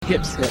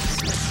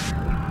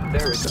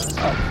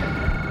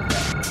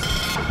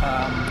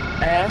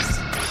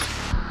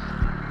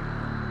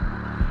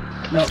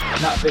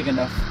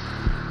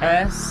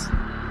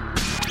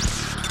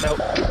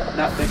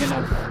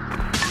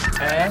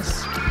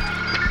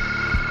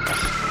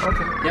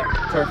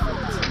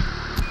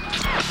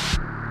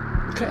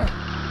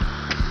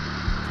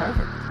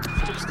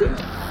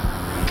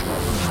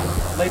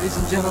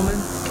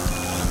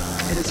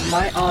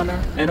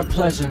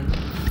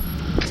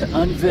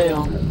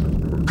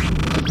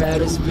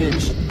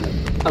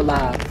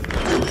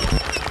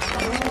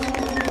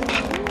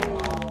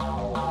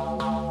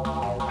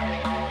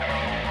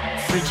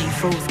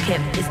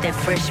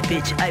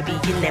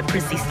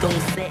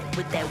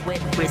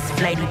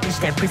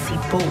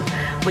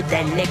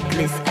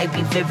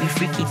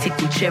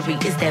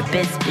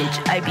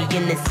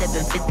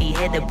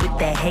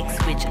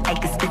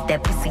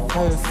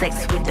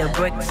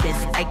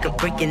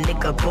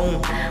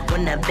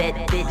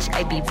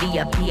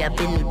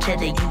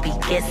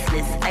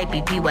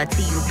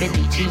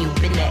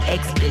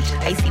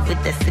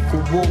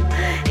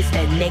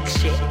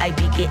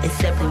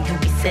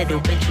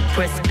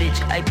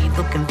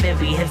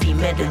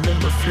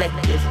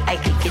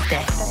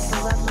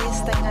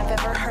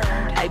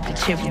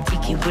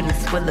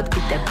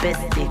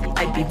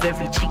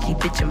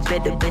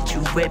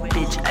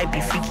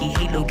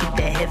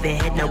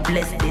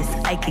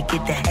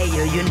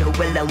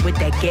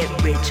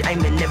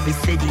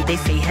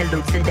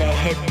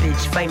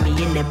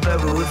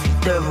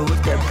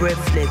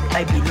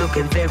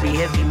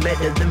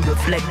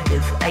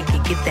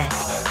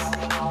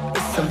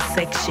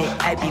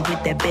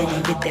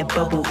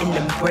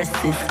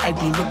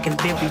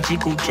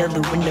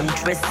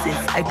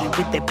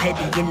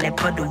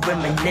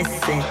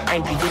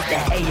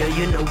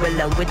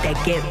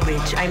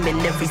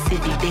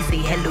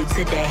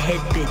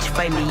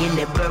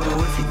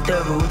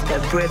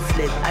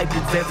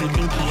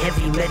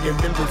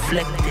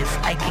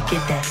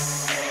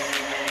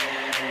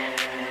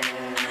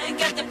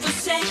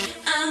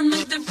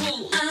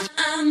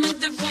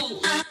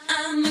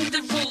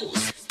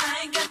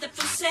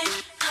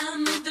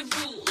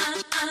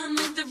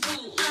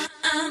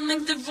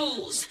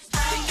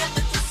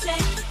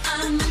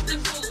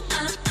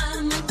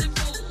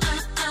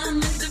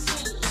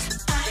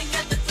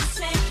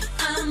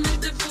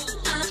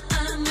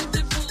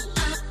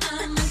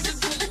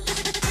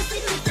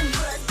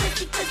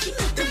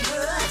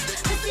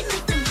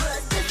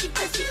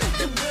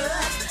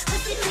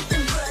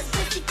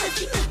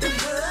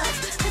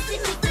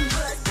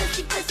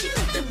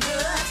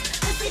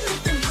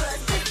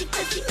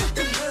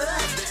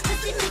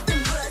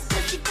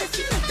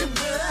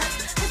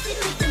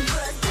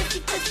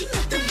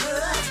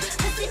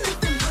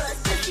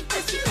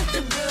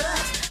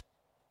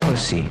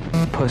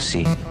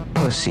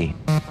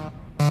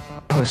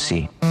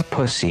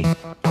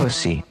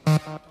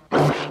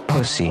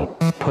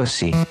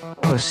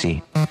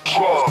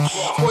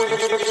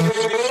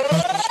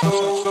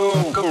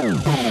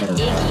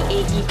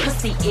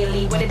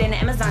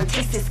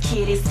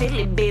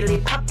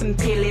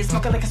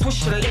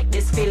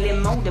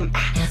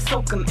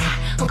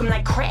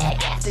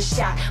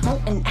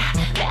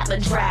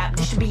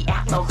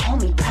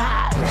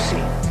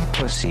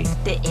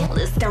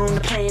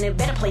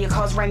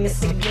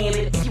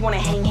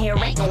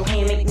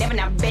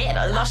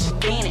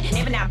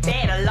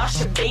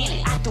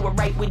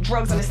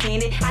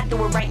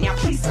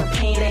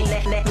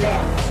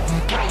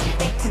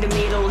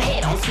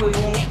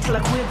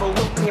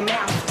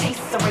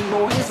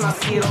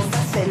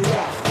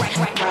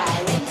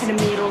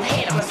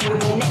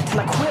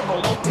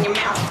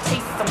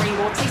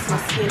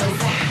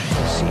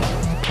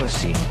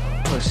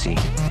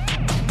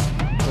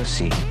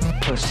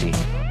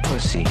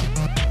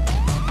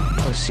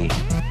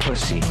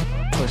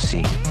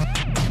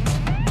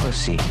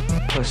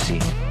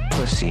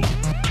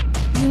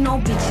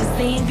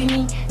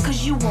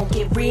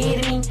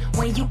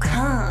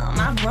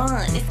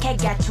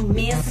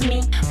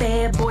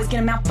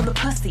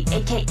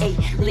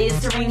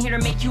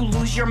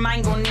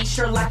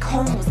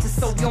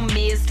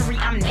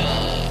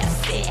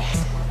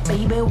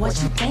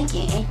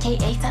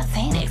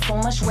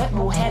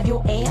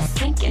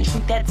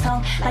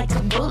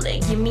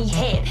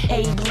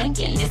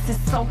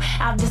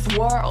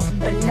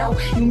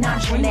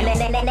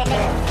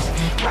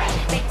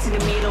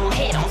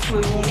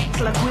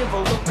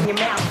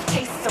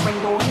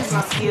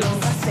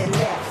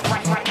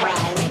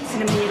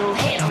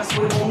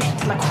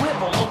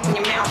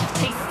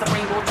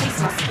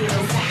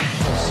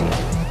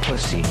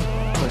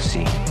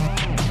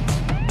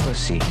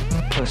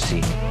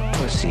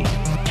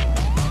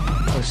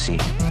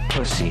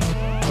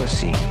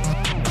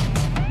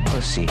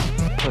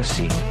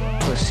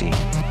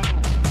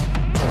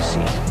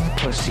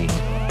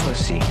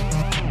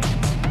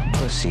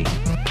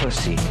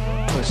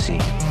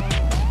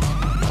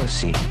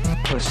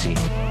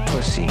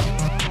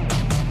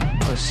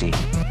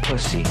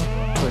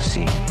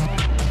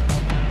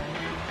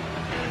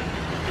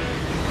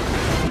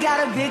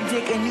got a big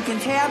dick and you can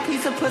tear a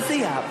piece of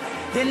pussy up,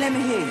 then let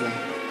me hear you.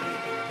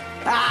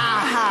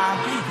 Aha,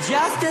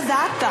 just as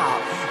I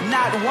thought.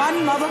 Not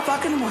one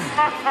motherfucking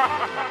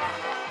one.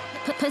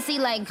 Pussy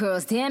like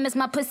girls, damn, is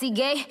my pussy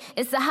gay?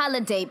 It's a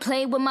holiday,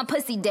 play with my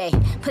pussy day.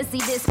 Pussy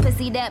this,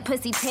 pussy that,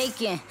 pussy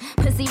taken.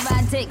 Pussy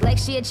ride dick like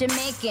she a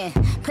Jamaican.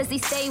 Pussy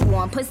stay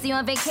warm, pussy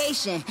on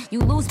vacation.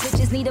 You loose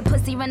bitches need a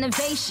pussy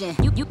renovation.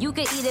 You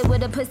could eat it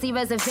with a pussy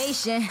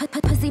reservation.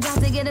 Pussy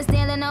about to get a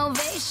standing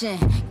ovation.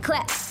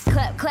 Clap,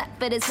 clap, clap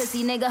for this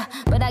pussy nigga.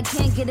 But I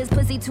can't get his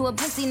pussy to a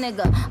pussy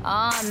nigga.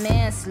 Aw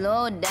man,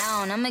 slow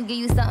down. I'ma give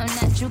you something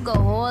that you could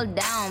hold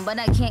down. But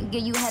I can't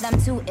give you head,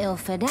 I'm too ill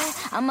for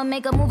that. I'ma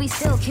make a movie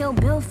still Kill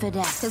Bill for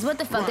that. Cause what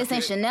the fuck, this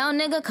ain't Chanel,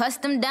 nigga,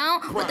 custom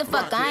down. What the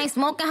fuck, I ain't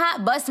smoking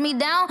hot, bust me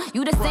down.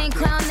 You the same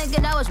clown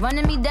nigga that was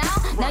running me down.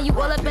 Now you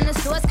all up in the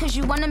stores cause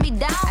you wanna be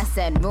down. I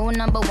said rule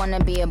number one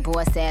to be a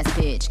boss ass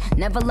bitch.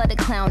 Never let a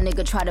clown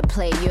nigga try to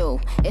play you.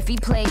 If he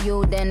play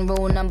you, then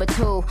rule number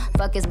two,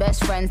 fuck his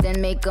best friends, then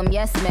make them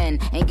yes men.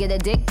 And get a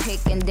dick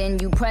pic and then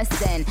you press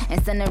send.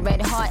 And send a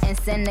red heart and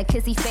send a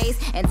kissy face.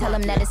 And tell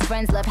him that his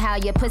friends love how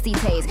your pussy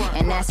tastes.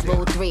 And that's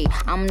rule 3,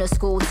 I'm the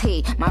school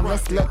T. My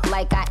wrist look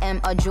like I am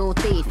a jewel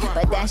thief,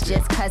 but that's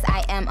just cause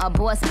I am a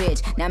boss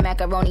bitch. Now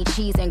macaroni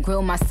cheese and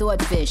grill my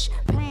swordfish.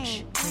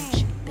 Bitch,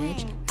 bitch,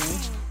 bitch,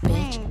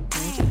 bitch, bitch,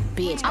 bitch,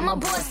 bitch. I'm a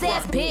boss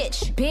ass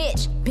bitch,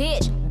 bitch,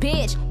 bitch,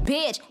 bitch,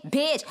 bitch,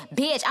 bitch,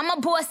 bitch. I'm a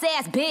boss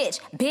ass bitch,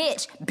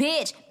 bitch,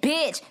 bitch,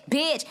 bitch,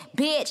 bitch,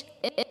 bitch.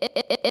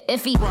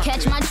 If he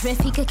catch my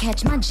drift, he could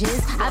catch my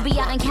jizz. I be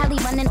out in Cali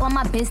running all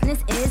my business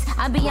is.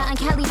 I be out in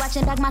Cali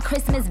watching back my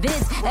Christmas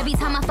vids. Every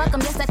time I fuck him,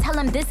 yes, I tell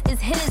him this is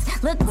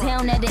his. Look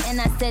down at it and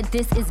I said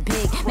this is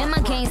big. Man, my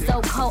game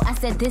so cold, I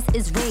said this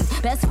is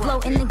rigged. Best flow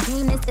in the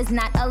game, this is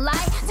not a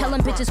lie. Tell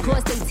them bitches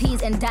cross they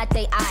T's and dot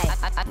they I.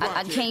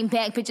 I came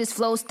back, bitches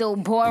flow still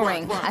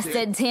boring. I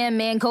said damn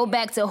man, go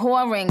back to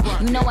whoring.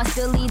 You know I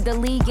still lead the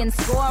league in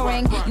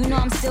scoring. You know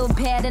I'm still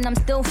bad and I'm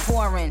still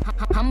foreign.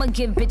 I'ma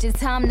give bitches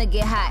time to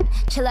get hot.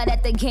 Chill out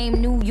at the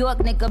game, New York,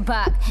 nigga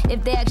bop.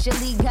 If they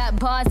actually got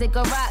bars, it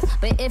could rock.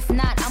 But if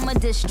not, I'ma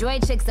destroy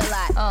chicks a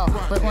lot.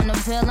 Oh, but on the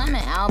pill, I'm in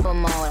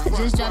album mode. I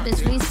just dropped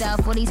this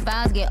freestyle for these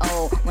files get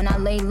old. When I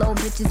lay low,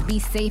 bitches be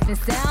safe and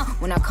sound.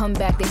 When I come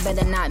back, they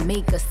better not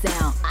make a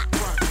sound.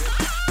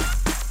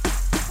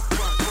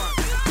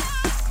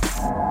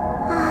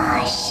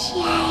 Oh,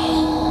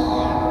 shame.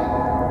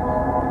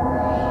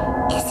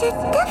 Is it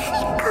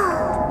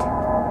difficult?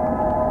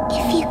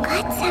 If you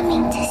got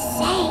something to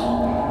say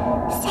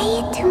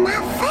it to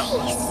my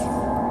face.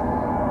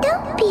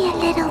 Don't be a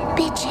little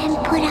bitch and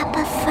put up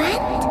a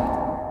front.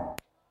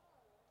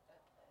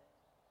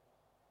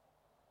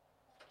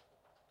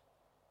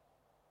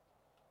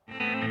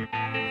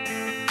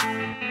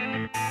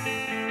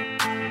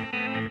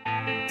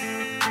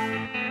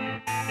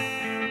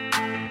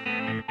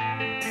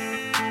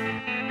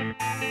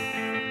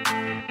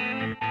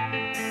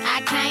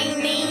 I can't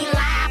even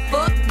lie,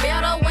 fuck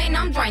better when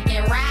I'm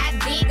drinking. Ride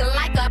dick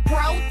like a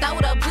pro, throw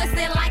the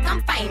pussy like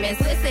I'm famous.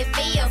 Pussy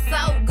feel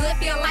so good,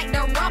 feel like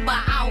the rubber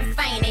all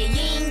fainted.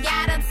 You ain't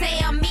gotta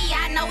tell me,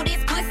 I know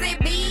this pussy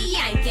be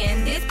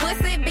yanking. This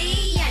pussy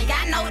be yank,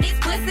 I know this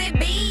pussy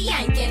be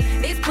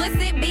yanking. This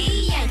pussy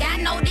be yank, I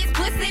know this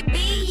pussy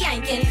be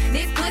yanking.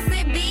 This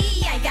pussy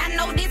be yank, I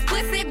know this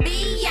pussy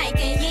be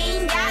yanking. You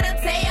ain't gotta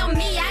tell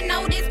me, I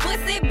know this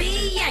pussy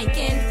be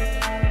yanking.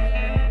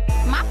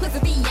 My pussy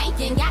be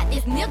yanking, got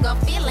this nigga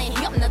feeling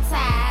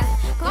hypnotized.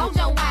 Close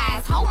your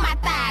eyes, hold my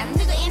thighs,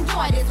 nigga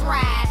enjoy this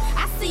ride.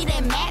 I see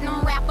that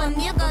Magnum rapper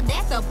nigga,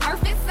 that's the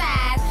perfect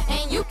size.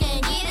 And you can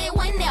get it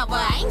whenever,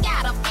 ain't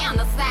gotta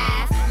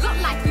fantasize. Look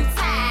like you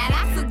tired,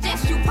 I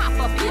suggest you pop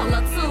a pill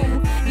or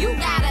two. You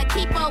gotta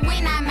keep her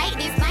when I make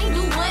this thing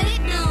do what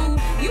it do.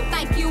 You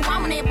think you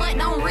want it, but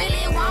don't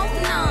really want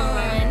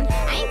none.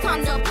 I ain't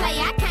come to play,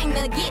 I came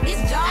to get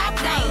this job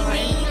done. I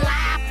ain't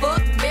lie,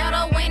 fuck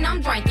better when I'm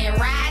drinking.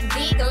 Ride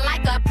dick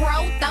like a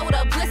pro, throw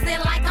the pussy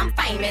like I'm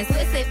famous.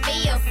 Pussy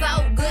feel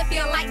so good,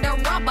 feel like the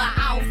rubber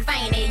all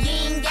fainted.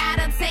 You ain't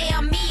gotta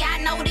tell me,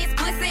 I know this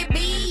pussy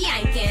be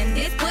yanking.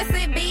 This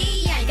pussy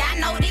be yank, I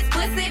know this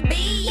pussy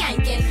be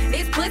yanking.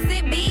 This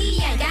pussy be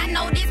yank, I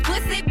know this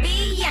pussy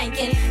be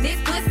yanking. This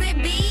pussy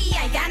be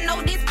yank, I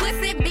know this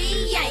pussy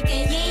be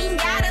yanking. You ain't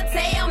gotta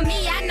tell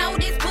me, I know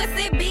this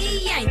pussy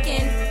be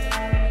yanking.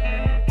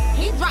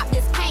 He dropped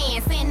his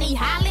pants and he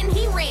hollering,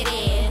 he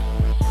ready.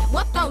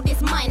 We'll throw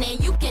this money,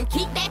 you can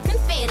keep that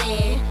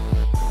confetti.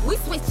 We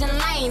switching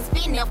lanes,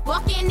 finna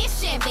fucking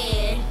this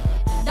Chevy.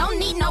 Don't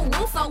need no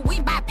room, so we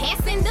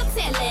bypassing the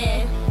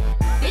telly.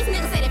 This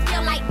nigga said it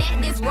feel like that,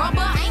 this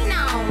rubber ain't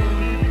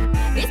on.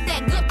 This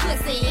that good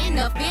pussy and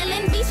the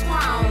feeling be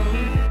strong.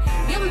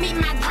 Give me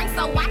my drink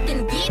so I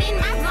can get in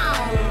my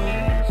zone.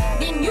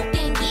 Then you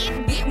can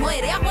get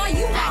whatever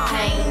you want. I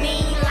can't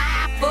even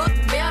lie, fuck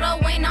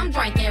better when I'm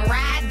drinking.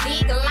 Ride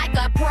dick like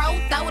a pro,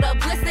 throw the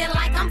pussy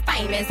like I'm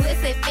famous.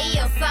 Pussy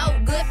feel so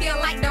good, feel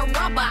like the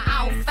rubber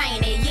all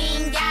fainted.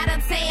 You ain't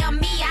gotta tell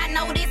me, I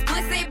know this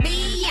pussy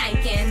be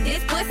yanking.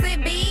 This pussy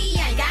be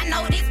yank, I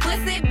know this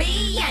pussy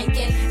be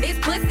yanking. This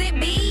pussy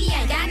be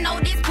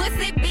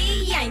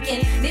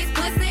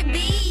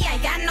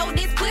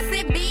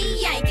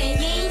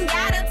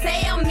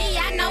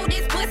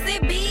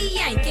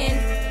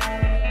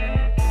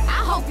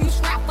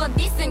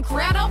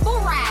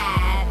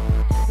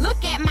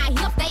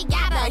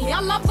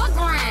I love the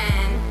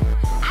grind.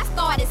 I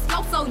started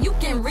slow so you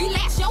can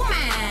relax your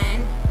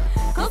mind.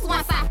 Cause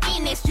once I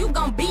finish, you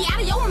gon' be out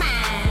of your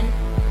mind.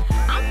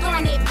 I'm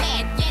throwing it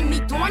back and he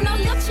throwing a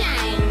little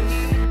change.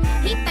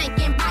 He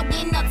thinking about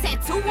getting a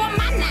tattoo on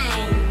my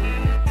name.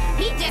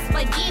 He just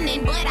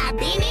beginning, but I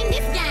been in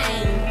this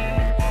game.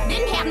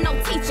 Didn't have no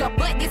teacher,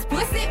 but this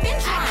pussy been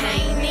trained. I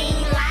can't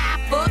even lie,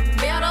 fuck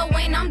better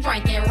when I'm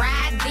drinking.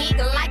 Ride dick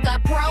like a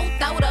pro,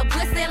 throw the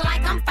pussy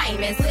like I'm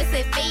famous.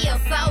 Pussy feel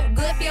so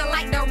good, feel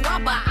like the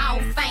rubber all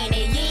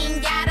fainted. You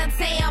ain't gotta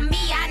tell me,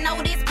 I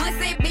know this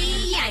pussy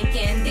be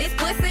yanking. This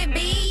pussy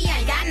be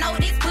yank, I know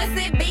this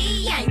pussy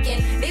be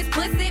yanking. This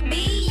pussy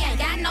be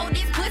yank, I know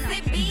this pussy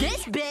be.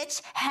 This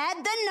bitch had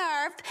the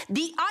nerve,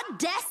 the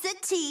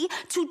audacity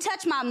to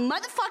touch my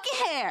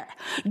motherfucking hair.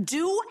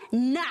 Do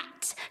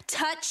not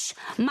touch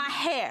my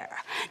hair.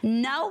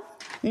 No,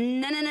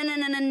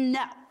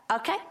 no.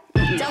 Okay?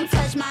 Don't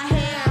touch my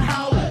hair,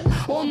 ho,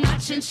 or my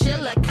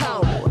chinchilla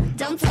coat.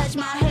 Don't touch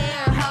my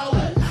hair, ho,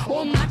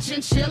 or my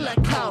chinchilla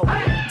coat.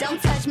 Don't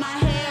touch my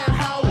hair,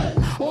 ho,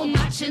 or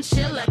my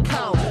chinchilla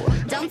coat.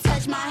 Don't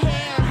touch my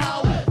hair,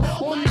 ho,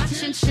 or my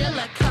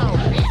chinchilla coat.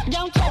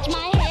 Don't touch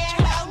my hair,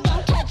 ho.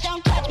 Don't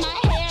touch my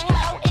hair,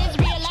 ho. It's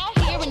real out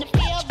here in the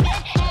field,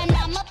 bitch, and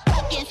I'm a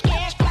fucking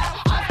scarecrow.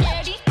 I'll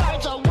scare these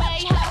birds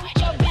away, ho.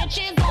 Your bitch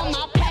is on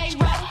my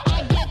payroll. I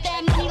get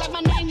that money like my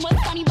name was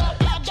Sunny, but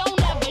I don't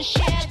ever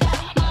share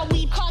that. My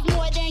weed costs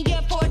more than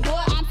your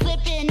four-door. I'm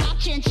flipping out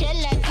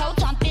chinchilla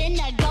coats. I'm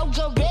finna go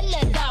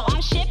gorilla, though.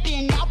 I'm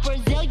shipping out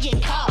Brazilian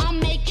coat. I'm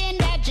making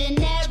that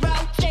dinero.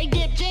 Stay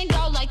dipped and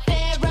go like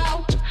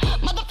Pharaoh.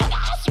 Motherfucker,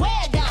 I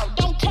swear, though.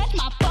 Don't touch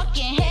my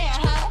fucking hair,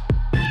 ho.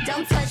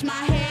 Don't touch my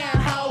hair,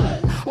 ho,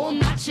 or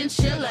my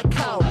chinchilla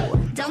coat.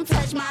 Don't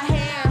touch my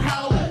hair,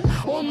 ho,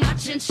 or my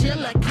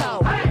chinchilla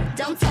coat.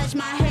 Don't touch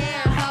my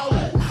hair,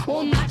 ho,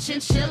 or my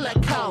chinchilla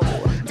coat.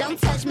 Don't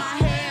touch my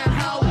hair,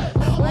 ho,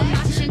 or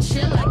my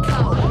chinchilla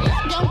coat.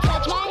 Don't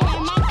touch my hair,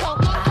 my coat,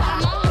 my car,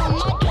 my home,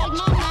 my drugs,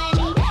 my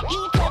money.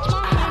 You touch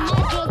my hair, my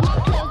drugs, my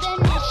clothes, and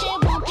that shit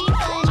won't be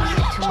funny.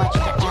 But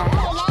if you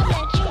pull, I'll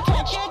let you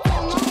touch your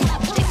tongue on my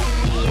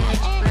pussy.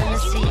 Let me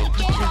see you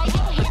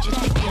put your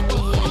dick in the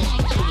air.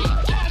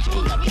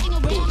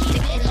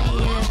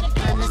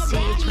 Let me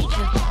see you put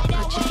your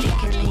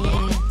dick in the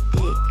air.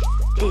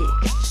 Dick.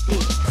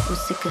 We're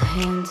sick of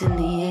hands in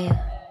the air.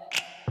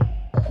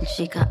 And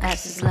shake our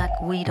asses like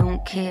we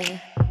don't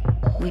care.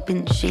 We've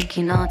been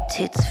shaking our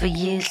tits for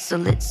years, so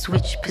let's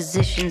switch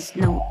positions,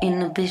 no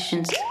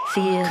inhibitions.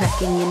 Fear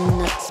cracking your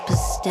nuts,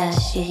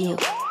 pistachio.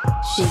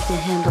 Shake the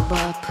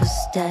handlebar,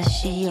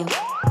 pistachio.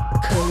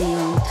 Curly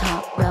on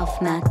top, Ralph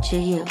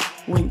Macchio.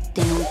 Went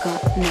down,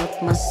 got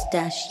milk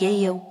mustache, yeah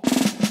yo.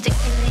 Dick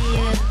in the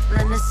air,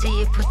 let me see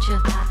you put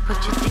your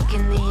dick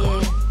in the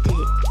air.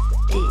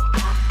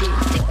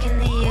 Dick in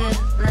the air,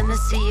 let me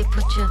see you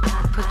put your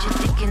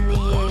dick in the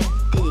air.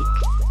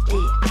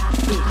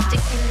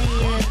 Dick in the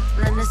air,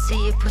 let me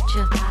see you put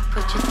your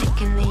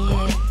dick in the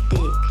air.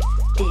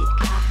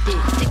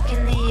 Dick in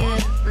the air,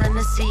 let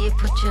me see you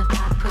put your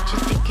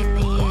dick in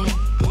the air.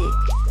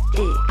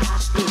 Dick.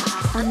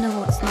 I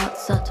know it's not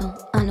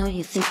subtle, I know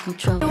you think I'm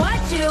trouble.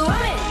 What you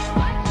want?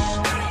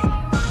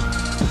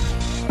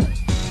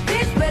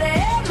 Bitch better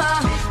have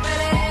my, bitch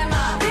better have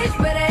my, bitch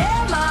better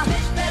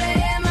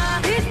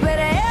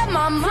have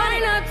my money.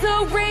 Not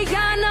to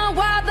Rihanna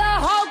while the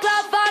whole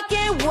club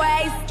fucking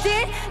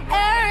wasted.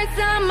 Every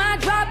time I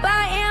drop,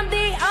 I am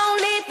the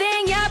only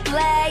thing you're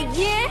playing.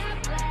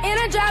 In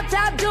a drop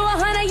top, do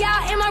 100,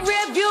 y'all in my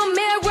rearview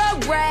mirror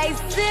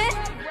racing.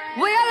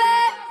 Where y'all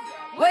at?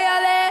 Where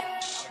y'all at?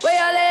 Where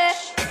y'all at?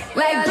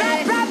 Like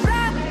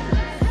drop.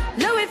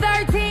 Louis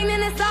 13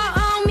 and it's all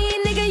on me,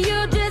 nigga.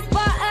 You just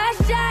bought a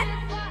shot.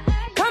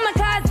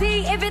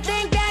 Kamikaze, if you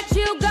think that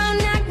you gon'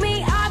 knock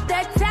me off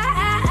the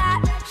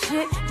top.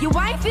 Shit, your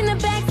wife in the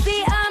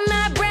backseat of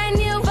my brand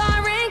new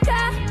foreign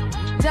car.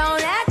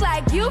 Don't act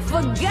like you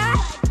forgot.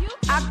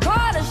 I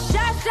called a shot.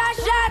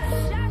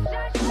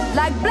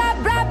 Like blah.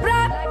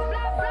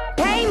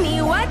 Pay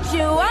me what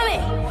you want me.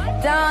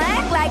 Don't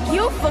act like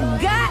you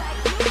forgot.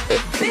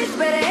 Bitch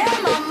better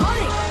have my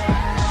money.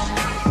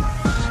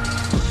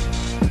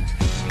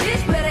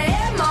 Bitch better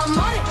have my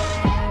money.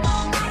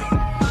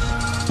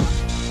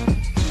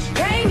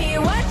 Pay me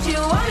what you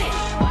want me.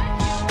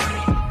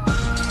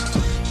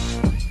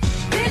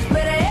 Bitch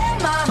better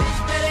have my,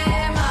 bitch better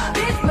have my,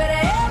 bitch better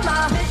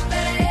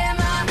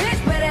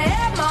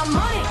have my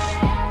money.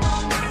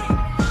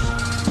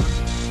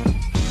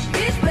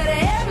 Bitch better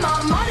have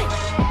my money.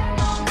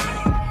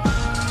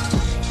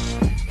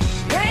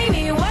 Pay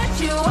me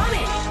what you want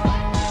me.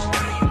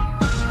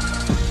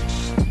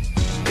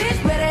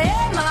 Bitch better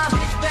have my,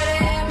 bitch better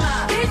have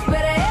my, bitch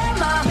better have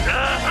my,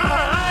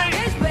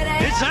 bitch better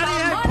have It's my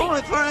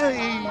money.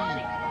 88.3.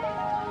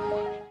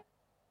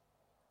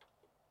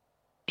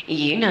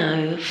 You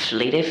know,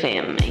 Fleet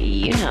FM,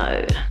 you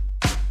know.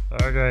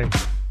 Okay.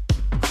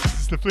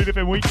 This is the Fleet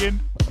FM weekend.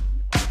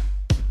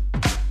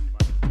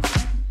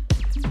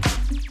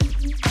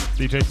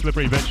 DJ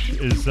Slippery Bitch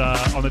is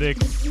on the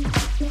decks.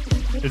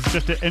 is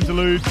just an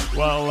interlude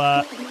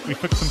while we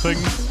fix some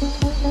things.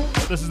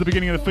 But this is the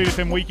beginning of the Fleet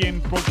FM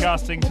weekend,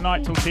 broadcasting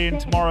tonight till 10,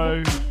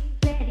 tomorrow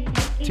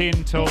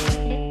 10 till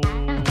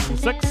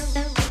 6,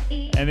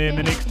 and then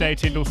the next day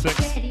 10 till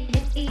 6.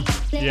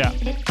 Yeah.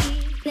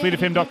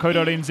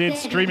 FleetFM.co.nz,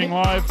 streaming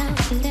live.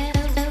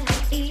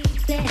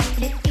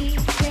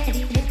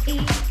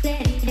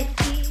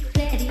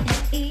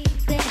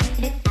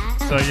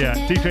 So yeah,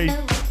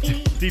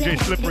 DJ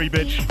Slippery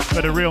Bitch,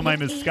 but her real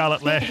name is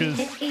Scarlet Lashes.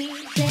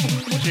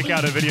 Check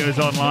out her videos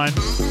online.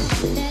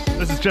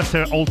 This is just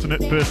her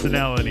alternate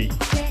personality.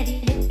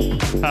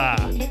 Ha.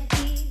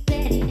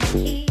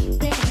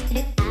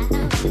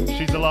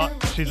 She's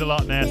a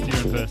lot nastier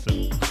in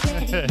person.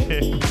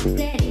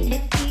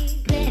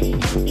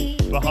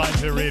 Behind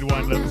her red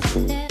wine lips.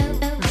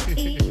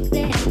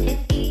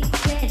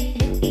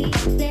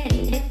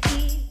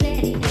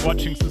 We're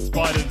watching some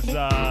spiders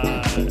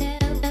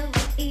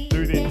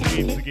do their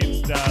deeds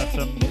against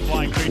some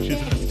flying creatures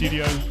in the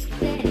studio.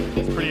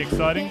 It's pretty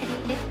exciting.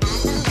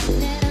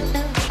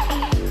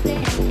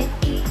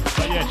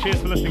 But yeah, cheers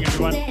for listening,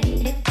 everyone.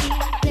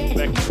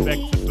 Back to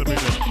Slippery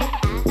Bitch.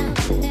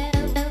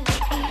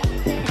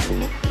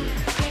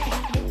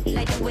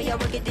 Like the way I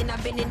work it, then I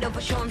bend it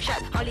over, show 'em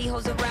shots. All these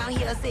hoes around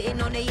here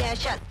sitting on their ass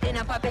shots. Then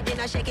I pop it, then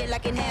I shake it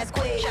like an ass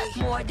quiz.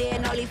 More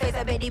than all these face,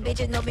 I bet these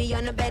bitches know me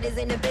on the baddest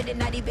in the building.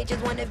 Now these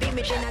bitches wanna be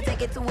me, then I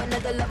take it to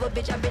another level,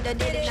 bitch. I been done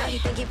did it. Now he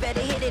think he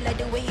better hit it, like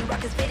the way he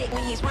rock his fitted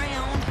when he's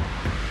round.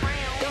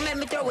 Don't make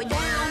me throw it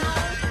down.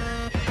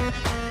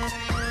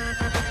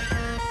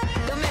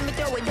 Don't make me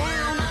throw it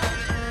down.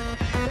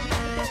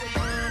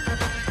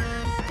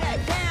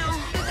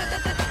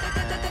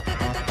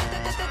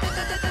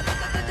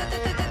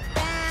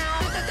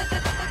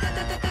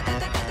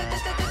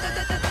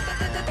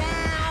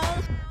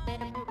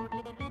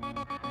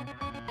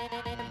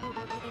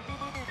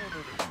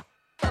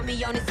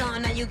 On the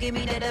song, now you give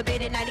me that a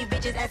bit, and now these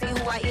bitches asking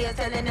who I is,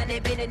 telling them they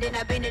been it, then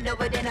I bend it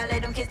over, then I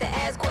let them kiss the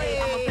ass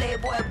quick. I'm a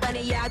playboy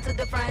bunny, yeah, I took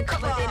the front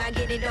cover, then I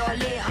get it all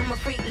lit. I'm a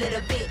freak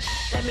little bitch.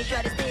 Let me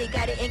try to stick,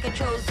 got it in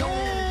control, zoom.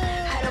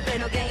 I don't play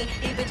no game,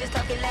 these bitches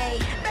talking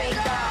late. Fake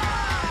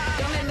off.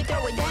 Don't let me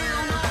throw it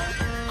down.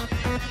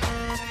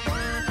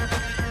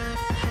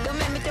 Don't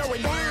make me throw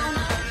it down.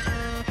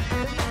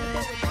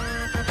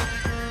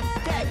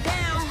 That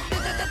down.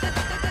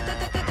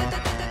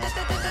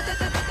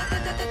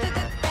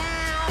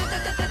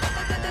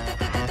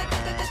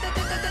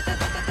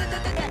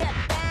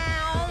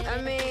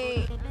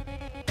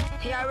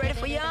 Y'all ready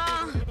for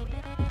y'all?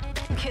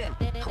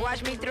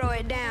 Watch me throw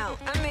it down.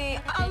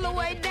 All the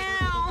way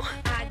down.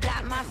 I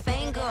got my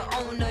finger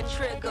on the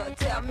trigger.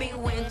 Tell me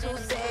when to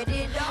set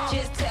it off.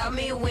 Just tell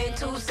me when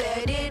to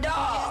set it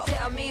off. Just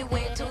tell me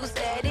when to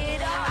set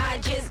it off. I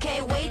just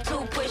can't wait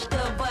to push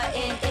the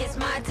button. It's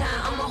my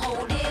time, I'ma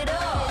hold it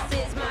up.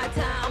 This is my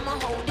time, I'ma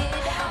hold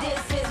it up.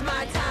 This is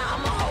my time,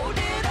 I'ma hold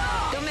it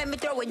up. Don't make me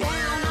throw it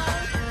down.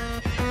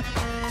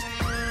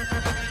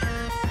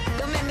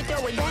 Don't make me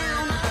throw it down.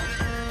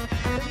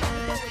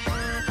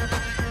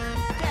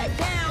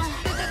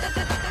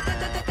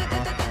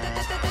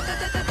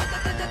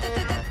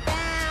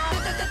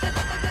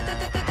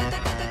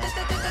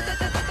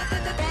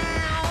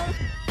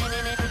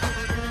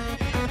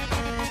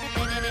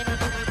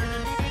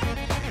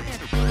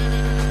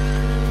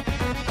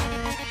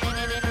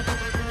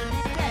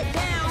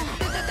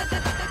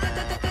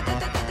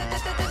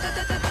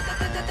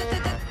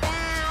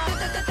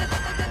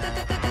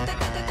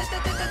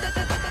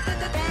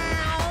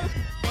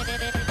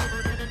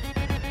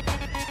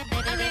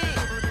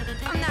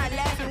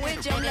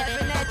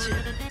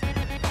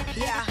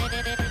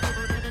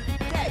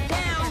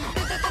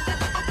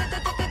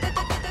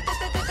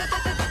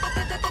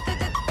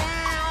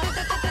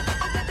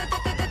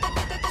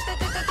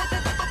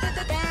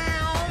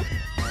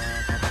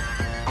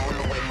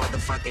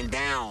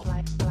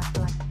 Down.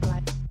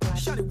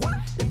 Shorty, what?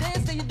 The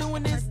dance that you're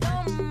doing is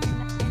dumb.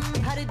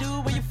 How they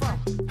do where you from?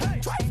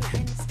 Hey,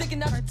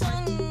 sticking out your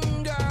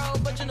tongue, girl,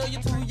 but you know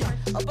you're too young.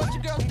 A bunch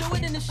of girls do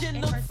it and the shit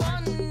look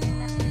fun.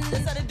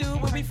 That's how they do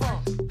where we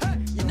from. Hey,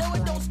 you know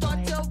it don't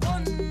start till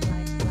 1.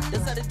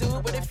 That's how they do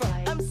it where they from.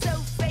 I'm so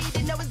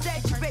faded, no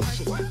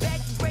exaggeration.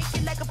 Back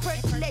breaking like a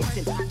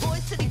percolation.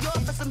 Boys to the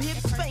yard for some hip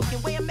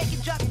spanking. Way I make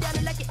it drop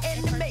down like an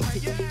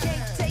animation.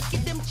 Can't take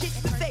it, them chicks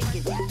be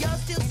faking. Y'all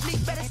still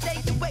sleep, better stay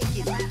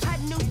awakened. Hot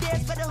new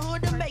dance for the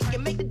hood to make it.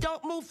 Make the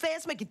don't move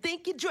fast, make you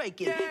think you're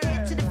Draking.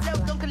 Head to the flow,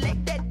 don't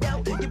collect that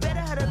dough. You better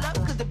huddle up,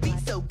 cause the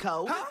beat's so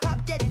cold.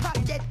 Pop that, cock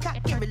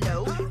and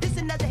reload. This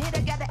another hit,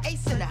 I got an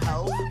ace in the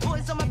hole.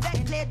 Boys on my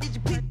back, player, did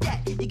you peep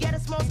that? You got a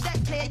small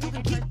stack, player, you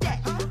can keep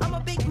that. I'm a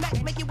Big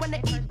Mac, make you wanna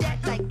eat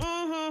that. Like,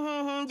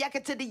 yak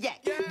it to the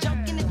yak.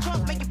 Junk in the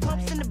trunk, make you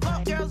pumps in the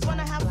bump. Girls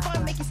wanna have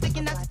fun, make you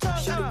sticking out your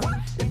tongue.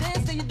 The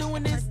dance that you're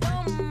doing is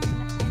dumb.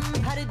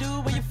 How they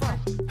do where you from?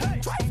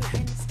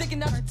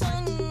 Sticking out your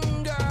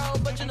tongue, girl,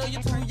 but you know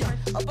you're too young.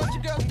 A bunch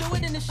of girls do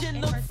it and the shit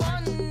look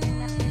fun.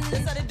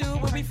 That's how they do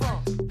where we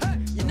from.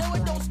 You know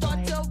it don't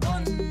start till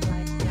 1.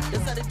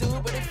 That's how they do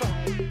it where they from.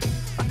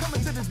 I come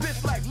into this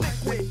bitch like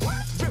liquid.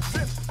 Drip,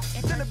 drip.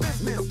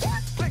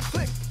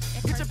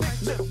 Get your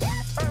pick, little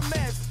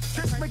Hermes,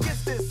 trips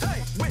against this.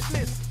 Hey,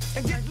 witness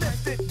and get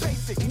lifted.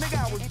 Basic,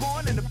 nigga, I was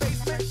born in the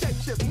basement. Shape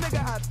shift,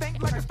 nigga, I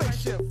think like a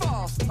spaceship.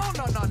 False, oh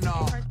no, no,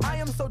 no. I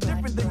am so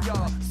different than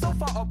y'all, so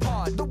far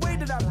apart. The way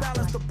that I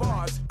balance the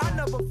bars, I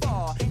never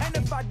fall. And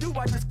if I do,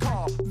 I just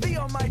call the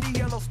almighty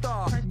yellow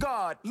star.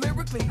 God,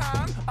 lyrically,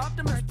 I'm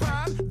Optimus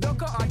Prime. The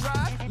car I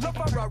drive, love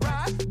how I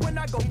ride. When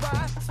I go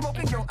by,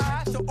 smoking your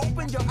eyes. So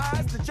open your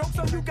eyes, the joke's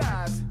on you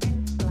guys.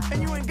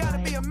 And you ain't gotta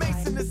be a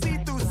Mason to see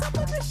through some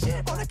of this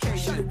shit on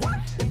occasion. What?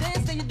 The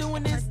dance that you're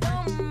doing is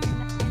dumb.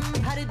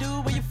 How they do,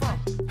 where you from?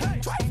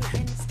 Hey,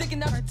 trifling.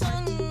 Sticking out your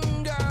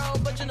tongue, girl,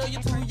 but you know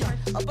you're too young.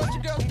 A bunch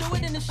of girls do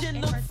it and the shit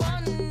look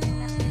fun.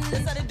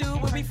 That's how they do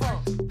where we from.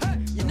 Hey,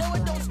 you know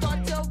it don't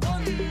start till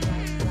 1.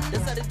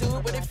 That's how they do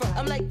it where they from.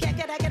 I'm like,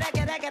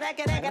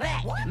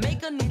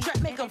 make a new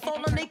track, make them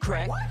fall on they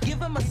crack. Give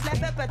them a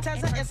slap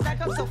appetizer and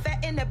stack up so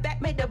fat in the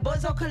back, make the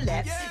buzz all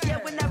collapse. Yeah,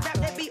 when I rap,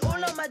 that be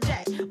all on my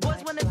jack.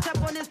 Boys wanna tap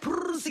on this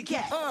pussy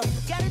cat.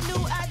 Got a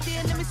new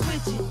idea, let me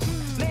switch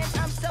it. Man,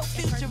 I'm so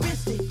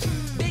futuristic.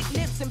 Big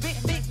lips and big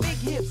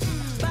hips.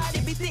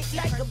 Body be thick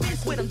like a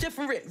biscuit. I'm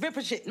different,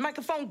 ripping shit.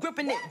 Microphone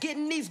gripping it.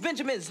 Getting these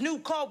Benjamins, new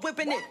car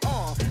whipping it.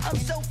 I'm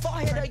so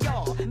far ahead of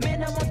y'all.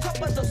 Man, I'm on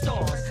top of the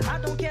stars. I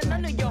don't care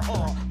none of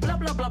y'all. Blah,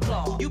 blah, blah,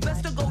 blah. You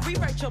best to go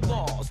rewrite your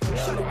balls.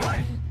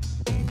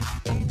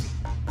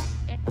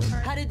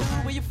 How they do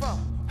where you from?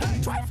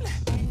 hey, trifling.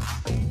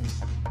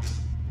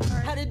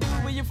 How they do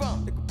where you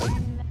from?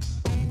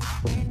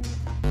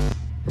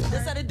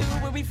 That's how they do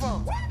where we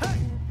from. Hey,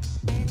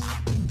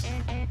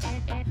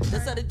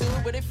 That's how they do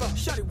where they from.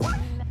 shut it, what?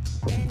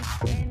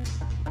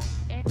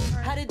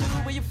 How they do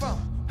where you from?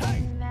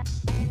 Hey,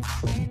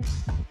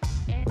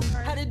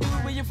 How they do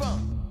where you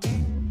from?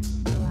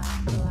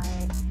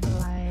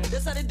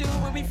 That's how they do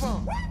where we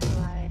from.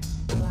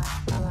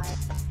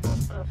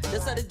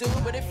 That's how they do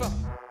where they from.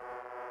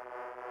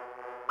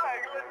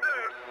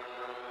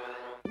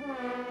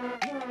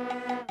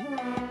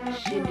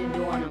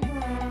 Shitted on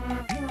him.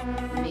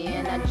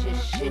 Man, I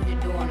just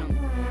shitted on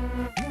him.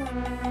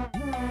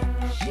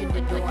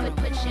 Shitted on him.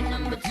 Put your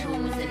number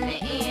 2s in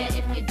the air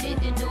if you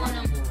did it on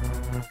him.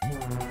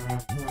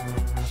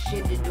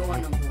 Shitted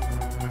on him.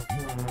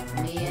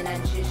 Man, I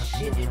just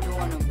shitted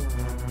on him.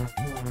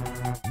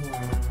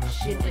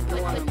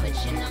 Shitted on him.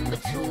 Put your number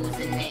 2s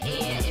in the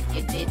air if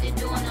you did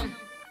it on him.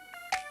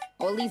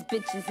 All these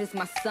bitches is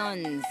my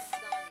sons.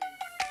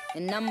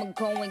 And I'ma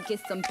go and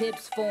get some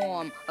bips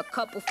for 'em. A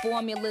couple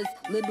formulas,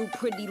 little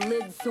pretty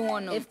lids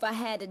on 'em. If I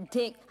had a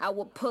dick, I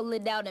would pull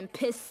it out and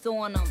piss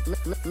on 'em.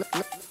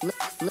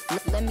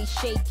 Let me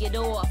shake it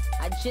off.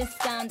 I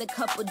just signed a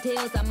couple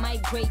deals, I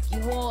might break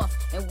you off.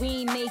 And we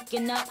ain't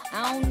making up,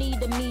 I don't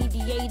need a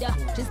mediator.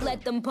 Just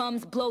let them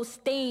bums blow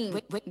steam.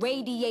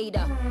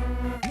 Radiator.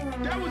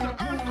 That was an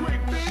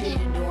earthquake, bitch.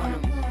 Shitted on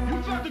 'em.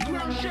 You thought the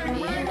ground shake,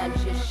 right? Man, I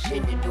just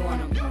shitted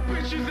on 'em. You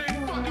bitches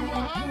ain't fucking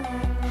with her.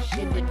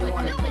 Shitted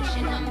on 'em. Put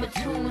your number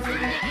 2s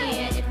in the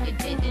air if you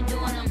did it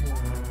on 'em.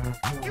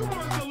 You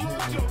must have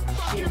lost your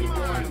fucking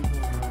mind.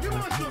 You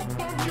must have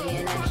bumped your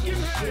Man, I fucking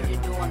just head.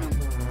 shitted on 'em.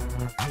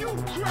 You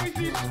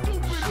crazy,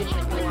 stupid,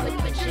 Shitted on 'em. ugly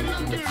Put your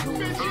little number kid,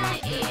 2s in the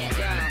air.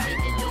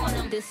 Shitted on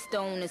 'em. This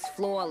stone is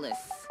flawless.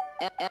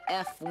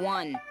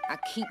 F1. I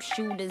keep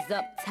shooters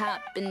up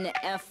top in the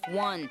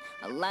F1.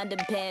 A lot of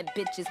bad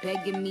bitches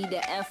begging me to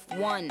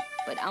F1.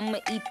 But I'ma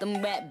eat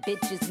them rat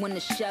bitches when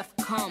the chef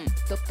come.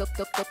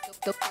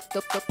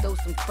 Throw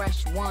some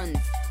fresh ones.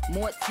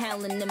 More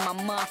talent than my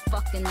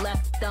motherfucking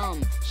left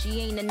thumb.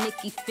 She ain't a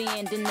Nicki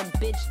fan, then the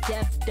bitch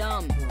deaf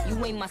dumb.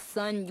 You ain't my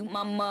son, you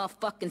my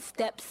motherfucking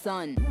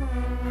stepson.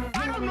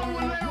 I don't know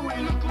what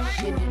layaway look like.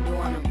 Shitted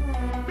on him.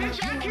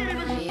 Bitch, I can't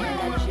even Man, spell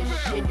I what I just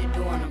feel.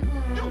 shitted on him.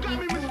 You got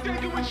me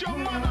mistaken with your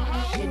mother,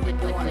 hoe.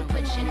 Shitted on him.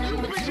 Put your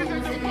number You 2s bitches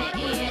at the in the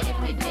bottom of air the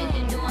if you did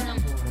it on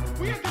him.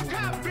 We at the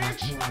top, bitch.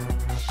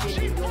 She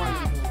Shitted on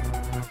him.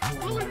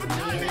 fly. Louis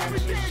Vuitton, Man, I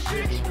everything, just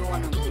bitch. shitted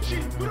on him.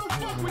 Gucci, we don't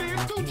fuck with it.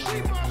 It's too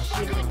cheap,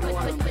 motherfucker. Shitted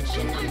on him. Put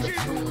your You number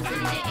bitches, 2s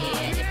in the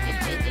air if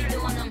you did it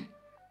on him.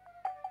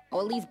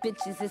 All these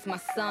bitches is my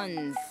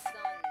sons.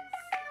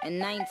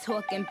 And I ain't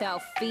talking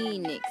about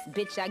Phoenix.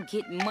 Bitch, I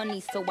get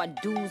money, so I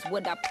do's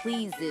what I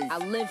pleases. I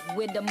live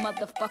where the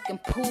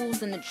motherfucking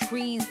pools and the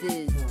trees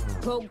is.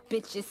 Broke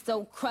bitches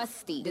so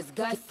crusty,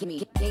 disgust me.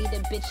 Gave the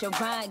bitch a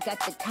ride, got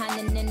the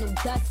Continental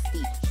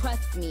Dusty.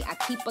 Trust me, I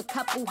keep a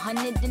couple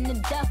hundred in the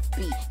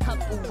Duffy.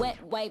 Couple wet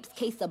wipes,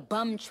 case a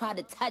bum try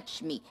to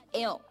touch me.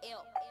 Ew.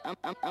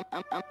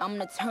 I'm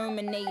the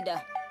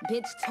Terminator.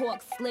 Bitch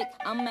talk slick,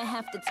 I'ma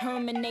have to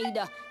terminate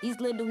her. These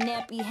little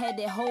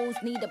nappy-headed hoes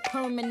need a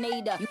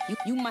Perminator.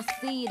 You my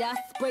seed, I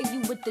spray you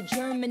with the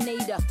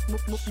Germinator.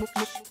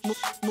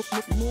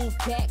 Move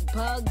back,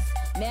 bugs.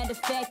 Matter of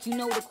fact, you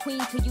know the queen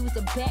could use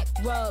a back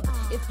rub.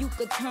 If you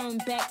could turn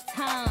back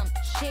time,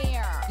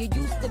 share. You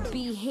used to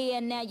be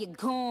here, now you're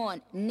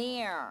gone,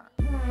 near.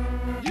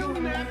 You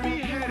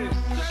nappy-headed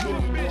son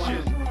of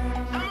bitches.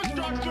 I'ma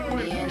start What's going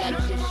on?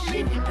 Just for me,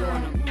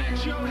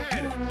 at your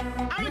head.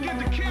 I'ma get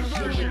the kid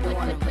version. The kid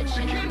one. Cause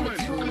y'all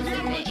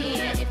want your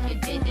tip.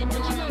 With your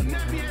little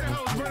nappy head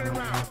hoes running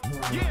around.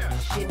 Yeah.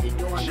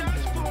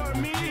 Just for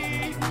me.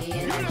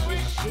 You know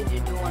it.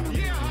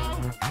 Yeah, ho.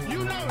 You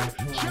know it.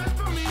 Just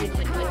for me.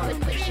 Put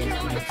your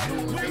number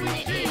twos in the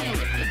air.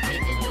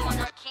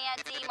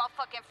 Candy,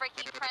 motherfucking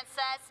freaky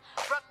princess.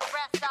 Brooke the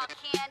rest out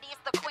Candy,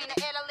 it's the queen of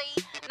Italy.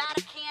 Not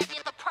a Candy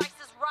if the price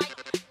is right.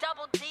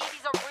 Double D,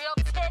 these are real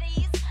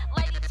titties.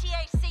 Lady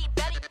THC,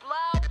 Betty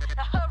Blow.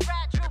 The hood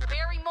rat, Drew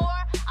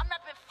Barrymore. I'm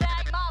reppin'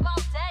 fag mob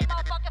all day.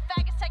 Motherfucking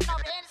faggots taking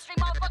over the industry.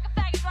 Motherfucking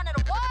faggots running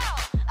the world.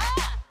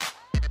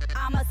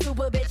 I'm a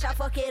super bitch, I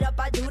fuck it up,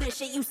 I do this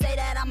shit. You say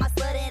that I'm a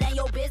slut, it ain't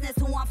your business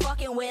who I'm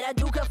fucking with. A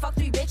dude could fuck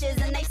 3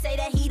 bitches and they say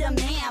that he the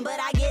man. But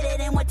I get it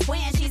in with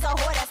twins, she's a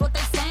whore, that's what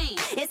they saying.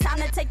 It's time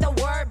to take the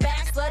word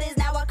back, slut is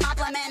now a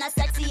compliment. A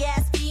sexy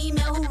ass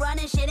female who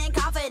running shit and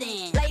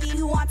confident. Lady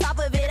who on top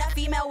of it, a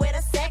female with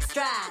a sex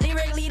drive.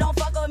 Lyrically don't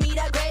fuck with me,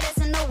 the greatest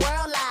in the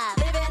world live.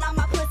 Living on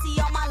my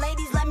pussy, all my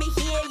ladies, let me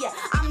hear ya.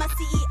 I'm a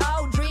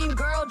CEO, dream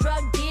girl,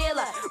 drug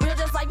dealer. Real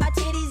just like my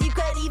titties, you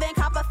could even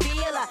cop a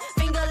feeler.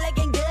 Finger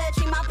licking good,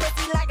 treat my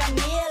pussy like a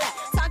meal.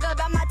 Talk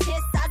about my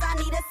tit size, I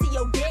need to see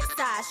your dick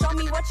size. Show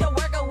me what you're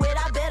working with,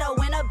 I better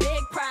win a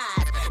big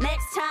prize.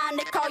 Next time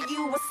they call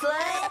you a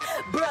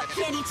slut, Brooke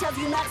Candy tells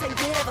you not to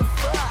give a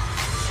fuck.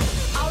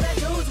 All the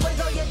dudes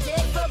wiggle your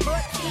dick for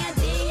Brooke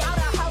Candy. All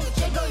the hoes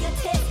jiggle your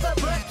tits for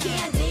Brooke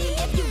Candy.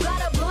 If you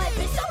got a blunt,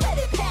 bitch, don't let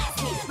it pass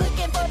me.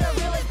 Looking for the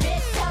realest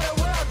bitch, tell the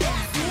world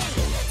that's me.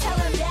 Tell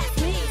them that's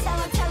me, tell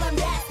them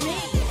that's me.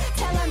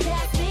 Tell them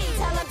that's me,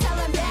 tell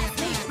them that's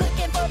me.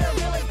 Looking for the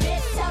realest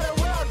bitch, tell the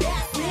world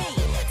that's me.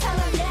 Tell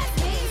them that's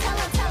me, tell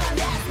them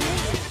that's me.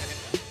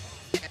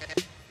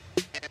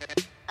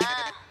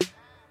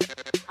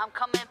 I'm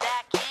coming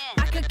back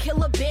in. I could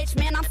kill a bitch,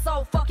 man, I'm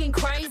so fucking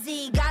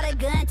crazy. Got a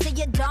gun to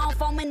your dome,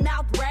 foaming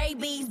out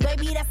rabies.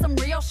 Baby, that's some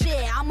real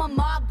shit. I'm a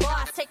mob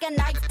boss. Take a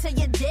knife to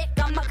your dick,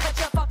 I'ma cut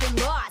your fucking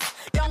loss.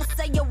 Don't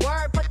say your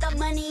word, put the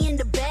money in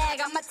the bag.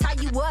 I'ma tie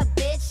you up,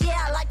 bitch.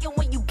 Yeah, I like it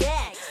when you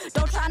gag.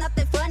 Don't try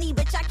nothing funny,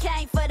 bitch, I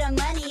came for the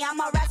money. I'm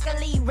a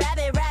rascally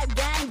rabbit, rap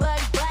gang,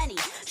 Bugs Bunny.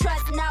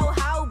 Trust no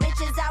hoe,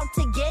 bitches out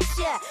to get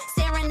ya.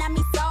 Staring at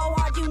me so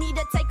hard, you need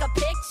to take a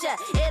picture.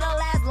 It'll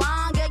last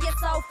longer, you're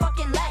so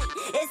fucking late.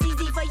 It's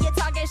easy for you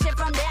talking shit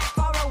from that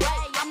far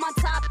away. I'm on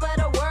top of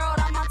the world,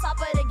 I'm on top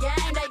of the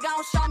game. They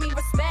gon' show me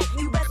respect,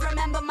 you best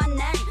remember my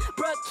name.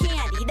 Brooke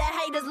Candy, the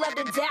haters love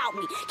to doubt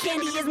me.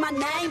 Candy is my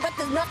name, but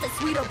there's nothing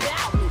sweet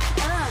about me.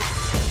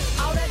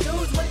 All the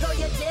dudes wiggle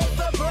your dick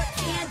for Brooke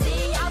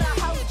Candy. All the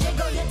hoes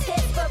jiggle your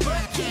tits for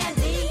Brooke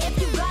Candy. If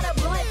you got a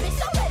blunt, bitch,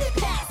 don't let it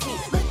pass me.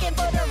 Looking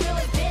for the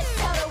realest bitch,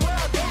 tell the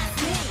world that's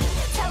me.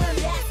 Tell them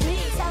that's me,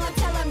 tell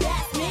them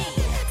that's me.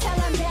 Tell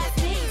them that's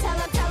me, tell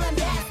them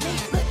that's me.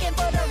 Looking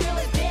for the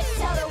realest bitch,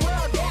 tell the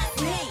world that's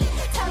me.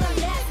 Tell them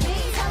that's me,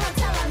 tell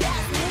them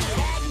that's me.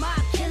 Bag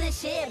mob, killing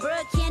shit,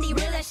 Brooke Candy,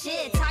 real as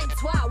shit. Tight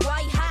twat,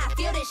 white hot,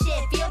 feel this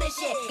shit, feel this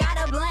shit. Got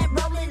a blunt,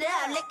 roll it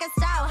up, liquor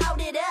style, hold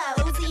it up.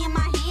 Uzi in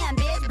my hand,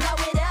 bitch, blow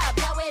it up,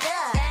 blow it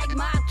up. Bag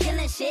mob,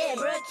 killing shit,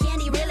 Brooke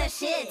Candy, real as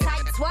shit.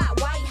 Tight twat,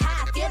 white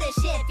hot, feel this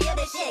shit, feel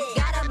this shit.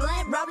 Got a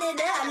blunt, roll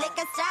it up,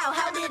 liquor style,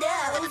 hold it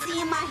up.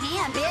 Uzi in my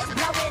hand, bitch,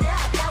 blow it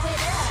up, blow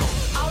it up.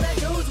 All the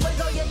dudes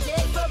wiggle your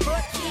dick for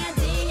Brooke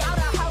Candy. All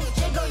the hoes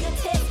jiggle your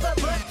tits for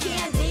Brooke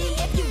Candy.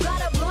 If you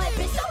got a blunt,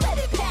 bitch, don't let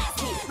it pass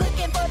me.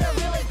 Looking for the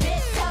realest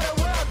bitch, tell the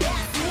world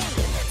that's me.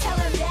 Tell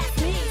them that's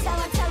me, tell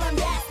them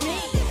that's me.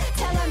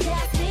 Tell them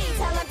that's me,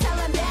 tell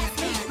them that's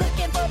me.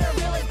 Looking for the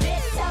realest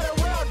bitch, tell the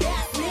world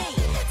that's me.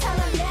 Tell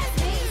them that's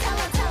me, tell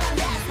them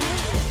that's me.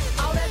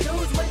 All the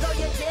dudes wiggle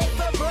your dick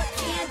for Brooke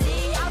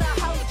Candy. All the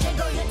hoes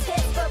jiggle your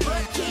tits for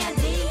Brooke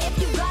Candy. If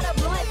you got a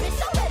blunt, bitch,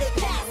 don't let it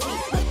pass me.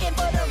 Looking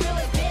for the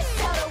realest bitch,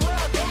 tell the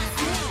world that's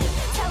me.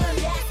 Tell them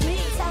that's me,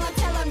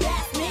 tell them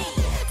that's me.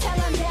 Tell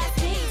them that's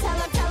me,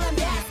 tell them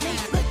that's me.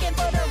 Looking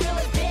for the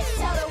realest bitch,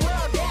 tell the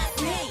world that's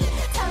me.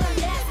 Tell them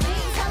that's me,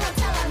 tell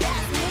them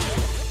that's me.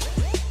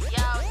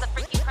 Yo, it's the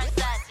freaky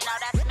princess, you know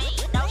that's me.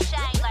 No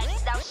shame,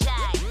 ladies, no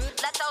shame.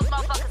 Let those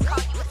motherfuckers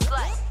call you a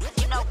slut, 'cause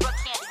you know Brooke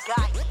Candy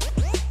got you.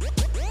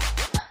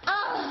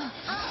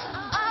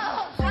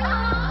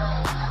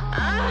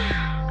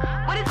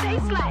 What it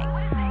tastes like?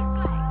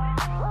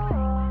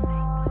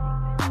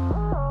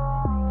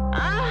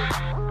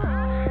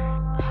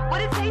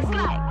 What it tastes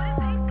like?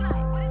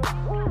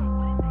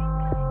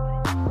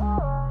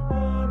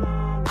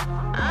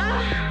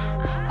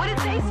 What it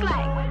tastes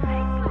like?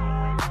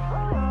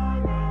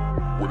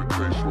 What it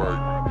tastes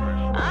like?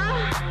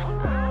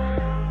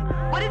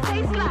 What it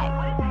tastes like?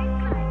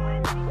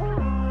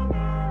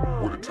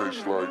 What it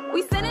tastes like?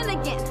 We sinning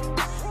again,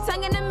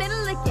 tongue in the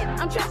middle again.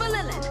 I'm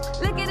trembling,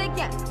 lick it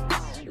again,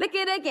 lick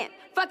it again.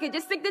 Fuck it,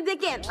 just stick the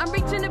dick in. I'm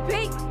reaching the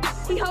peak,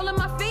 he holding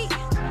my feet.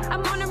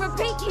 I'm on a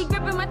repeat, he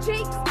gripping my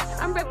cheeks.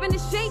 I'm ripping the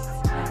sheets,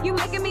 you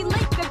making me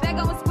leak. The bag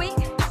on squeak,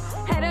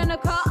 head in the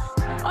car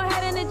or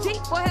head in the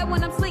Jeep or head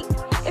when I'm sleep.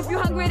 If you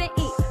hungry to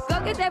eat, go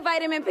get that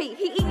vitamin P.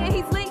 He eating,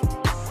 he sleep.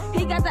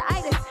 He got the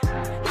itis.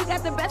 He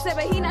got the best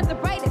but he not the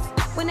brightest.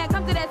 When I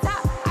come to that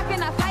top, I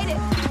cannot fight it.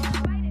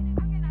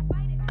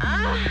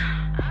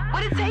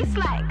 What it tastes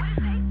like?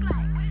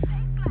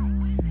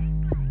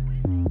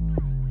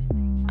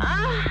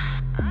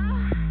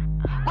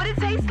 What it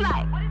tastes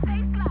like?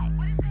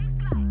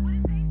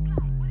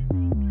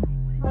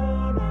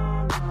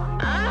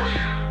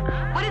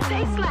 What it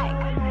tastes like?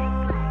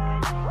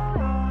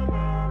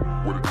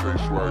 What it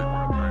tastes like?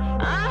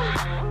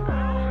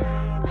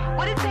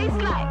 What it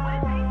tastes like?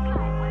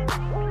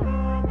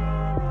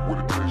 What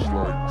it tastes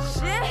like?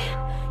 Shit,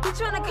 he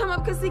tryna come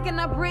up cause he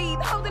cannot breathe.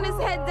 Holding his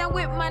head down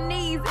with my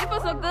knees. It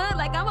feels so good,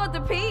 like I'm about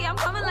to pee. I'm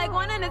coming like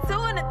 1 and a 2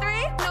 and a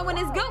 3. Knowing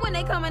it's good when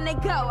they come and they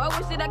go. I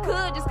wish that I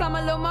could just come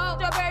a little more.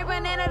 Strawberry,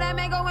 banana, that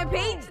mango, and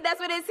peach. That's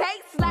what it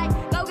tastes like.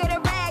 Go get a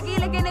rag, he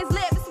licking his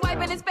lips,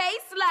 swiping his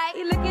face like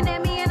he looking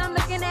at me and I'm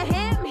looking at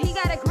him. He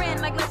got a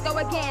grin like let's go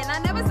again. I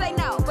never say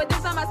no, but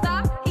this time I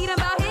stop. He done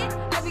about hit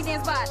every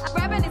damn spot. I'm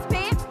grabbing his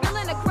pants,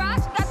 feeling the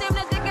crotch. Goddamn,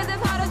 the dick is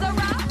as hard as a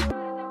rock.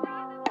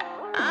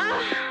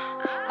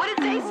 What it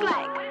tastes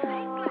like?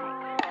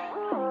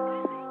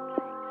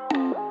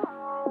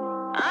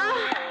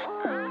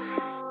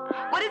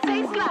 What it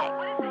tastes like?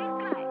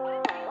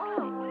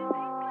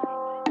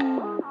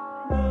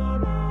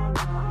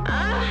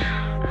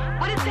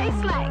 What it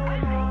tastes like?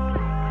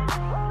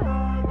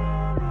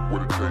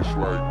 What it tastes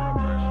like?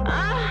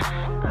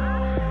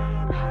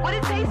 What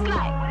it tastes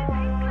like?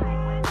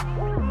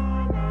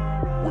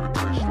 What it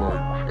tastes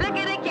like? Look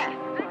it again.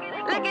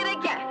 Look it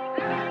again.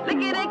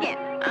 Look it again.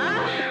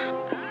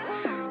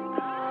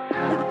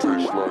 What it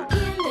tastes like?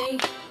 Candy.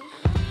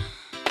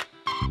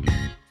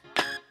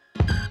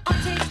 I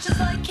taste just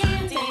like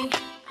candy.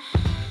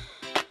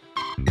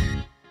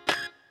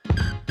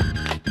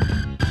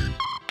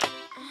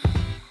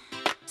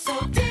 So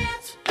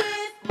dance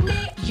with me.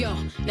 Yo,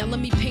 now let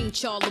me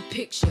paint y'all a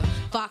picture.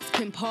 Fox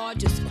pimp hard,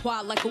 just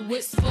quiet like a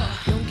whisper.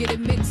 Don't get it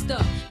mixed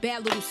up.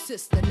 Bad little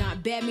sister,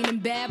 not bad meaning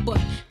bad, but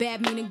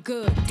bad meaning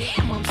good.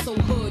 Damn, I'm so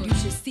hood. You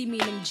should see me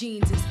in them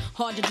jeans. It's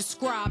hard to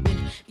describe it.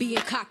 Being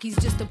cocky's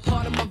just a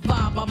part of my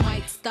vibe. I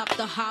might stop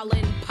the holler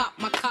and pop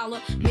my collar.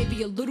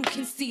 Maybe a little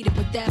conceited,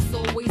 but that's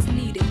always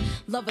needed.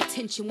 Love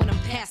attention when I'm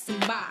passing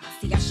by.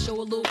 See, I show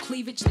a little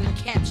cleavage, then I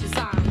catch his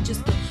eye.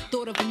 Just the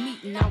thought of a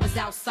meeting, I was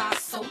outside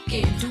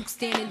soaking. Duke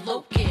standing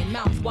loking,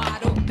 mouth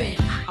wide open.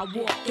 I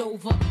walked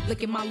over,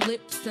 licking my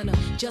lips and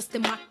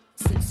adjusting my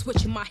and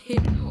switching my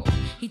hip.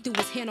 He threw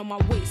his hand on my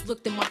waist,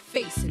 looked in my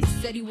face and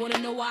said he wanna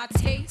know how I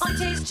taste. I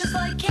taste just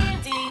like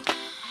candy.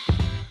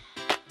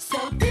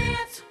 So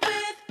dance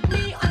with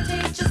me. I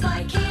taste just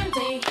like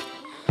candy.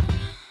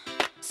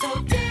 So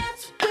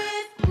dance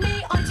with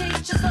me. I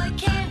taste just like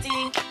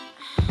candy.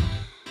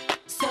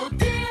 So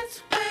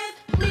dance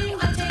with me.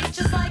 I taste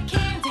just like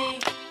candy.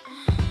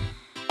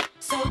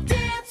 So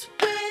dance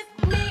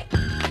with me.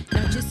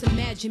 Now just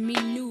imagine me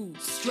nude,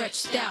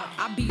 stretched out.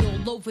 I'll be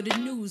all over the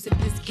news if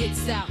this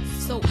gets out.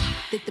 So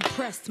that the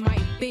press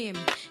might ban me.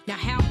 Now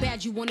how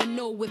bad you wanna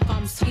know if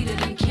I'm sweeter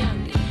than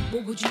candy?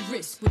 What would you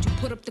risk? Would you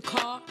put up the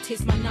car?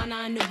 Taste my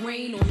nana in the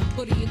rain on the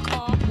hood of your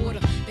car or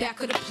the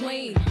back of the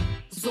plane?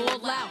 It's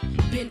all out,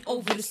 bent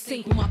over the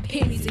sink with my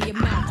panties in your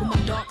mouth. With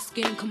my dark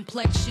skin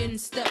complexion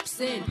steps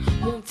in.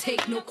 Won't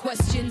take no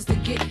questions to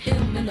get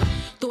him. And the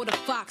thought of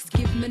Fox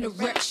give him an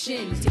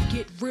erection. To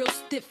get real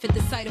stiff at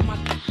the sight of my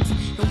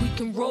and we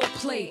can role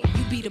play.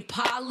 You be the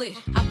pilot,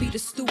 I be the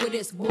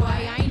stewardess. Boy,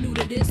 I ain't new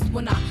to this.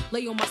 When I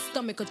lay on my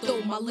stomach or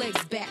throw my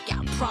legs back,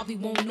 I probably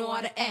won't know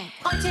how to act.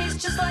 I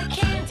taste just like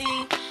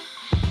candy.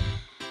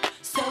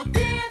 So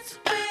dance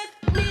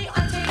with me.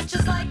 I taste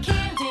just like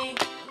candy.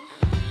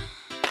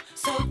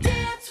 So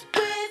dance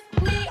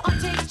with me. I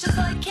taste just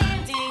like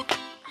candy.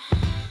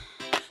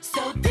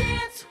 So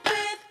dance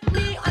with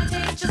me. I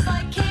taste just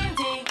like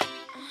candy.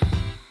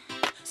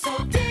 So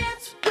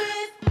dance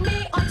with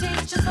me. I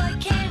taste just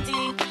like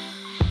candy.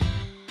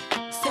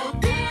 So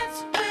dance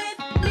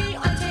with me. I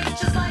taste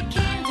just like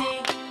candy.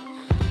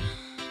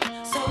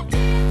 So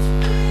dance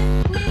with me.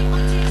 I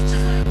taste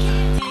just like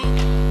candy.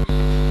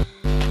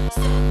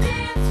 So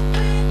dance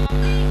with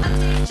me. I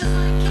taste just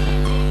like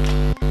candy.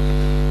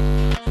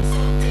 So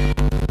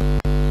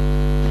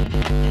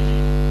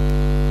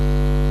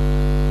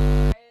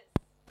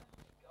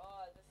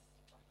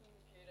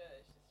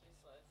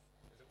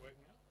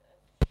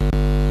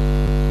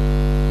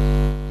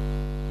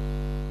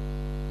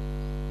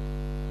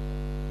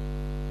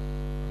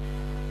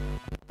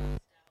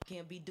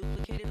Can't be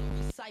duplicated or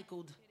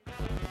recycled.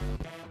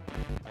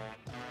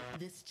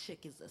 This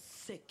chick is a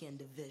sick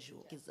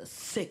individual. Is a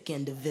sick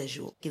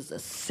individual. Is a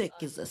sick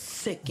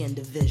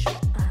individual.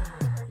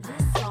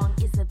 This song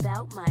is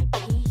about my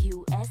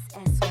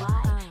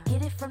P-U-S-S-Y.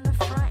 Hit it from the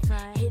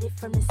front, hit it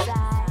from the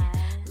side.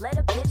 Let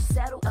a bitch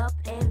settle up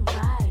and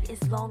ride.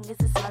 As long as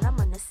it's hard, I'm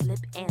gonna slip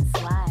and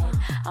slide.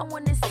 I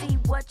wanna see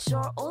what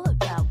you're all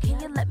about. Can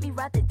you let me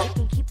ride the dick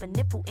and keep a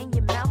nipple in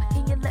your mouth?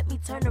 Can you let me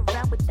won't turn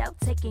around without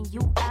taking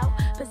you out.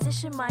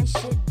 Position my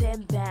shit,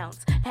 then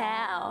bounce.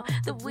 How?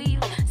 The weed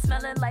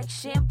smelling like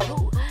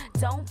shampoo.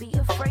 Don't be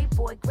afraid,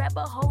 boy, grab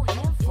a whole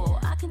handful.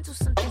 I can do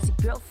some things your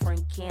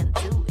girlfriend can't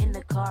do in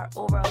the car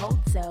or a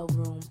hotel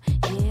room.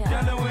 Yeah.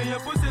 Girl, the way your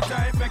pussy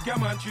tight, make your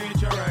man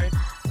treat you right.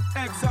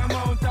 X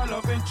amount of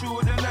loving through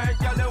the night.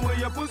 Girl, the way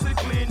your pussy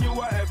clean, you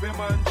are every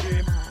man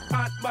dream.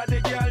 Hot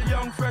body girl,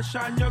 young, fresh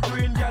and you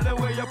green. Girl, the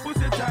way your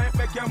pussy tight,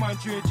 make your man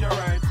treat you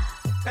right.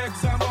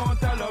 X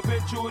amount of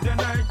loving through the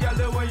night. Girl,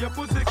 the way your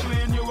pussy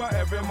clean, you are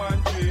every man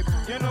dream.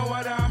 You know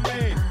what I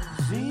mean?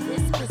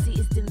 This pussy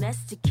is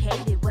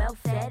domesticated, well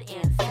fed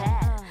and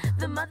fat.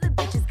 The mother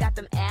bitches got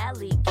them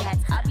alley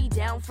cats. I be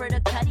down for the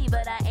cutty,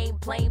 but I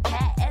ain't plain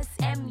Pat.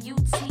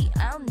 SMUT,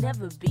 I'll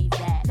never be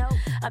that. No,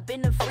 I've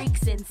been a freak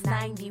since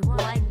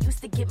 91.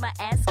 Used to get my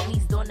ass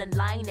squeezed on the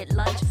line at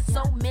lunch.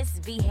 So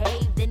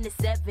misbehaved in the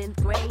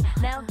 7th grade.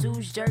 Now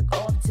dudes jerk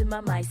off to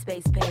my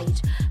MySpace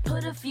page.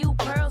 Put a few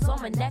pearls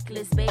on my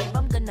necklace, babe.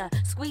 I'm gonna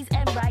squeeze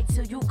and ride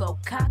till you go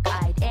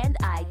cockeyed. And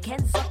I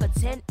can suck a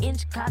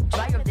 10-inch cock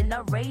drier than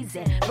a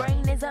raisin.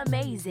 Brain is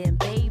amazing,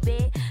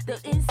 baby. The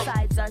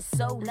insides are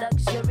so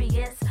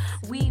luxurious.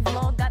 We've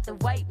long got the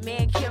white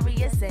man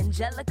curious.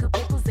 Angelica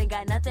Pickles ain't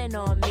got nothing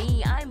on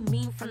me. I'm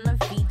mean from the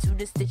feet to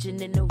the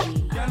stitching in the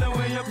weed. Girl, the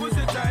way your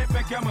pussy tight,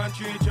 make your man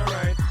treat you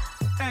right.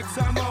 X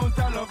amount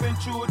of loving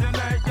through the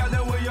night. Girl,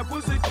 the way your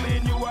pussy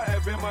clean, you are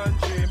every man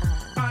dream.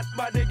 Hot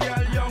body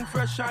girl, young,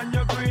 fresh and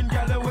you green.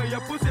 Girl, the way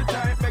your pussy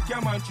tight, make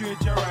your man treat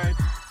you right.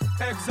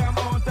 X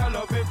amount of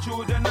loving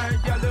through the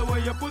night. Girl, the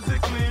way your pussy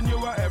clean, you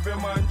are every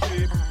man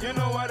dream. You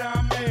know what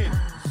I mean?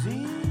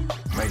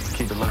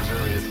 Keep it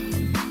luxurious.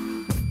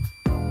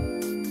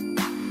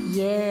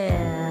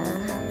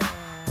 Yeah.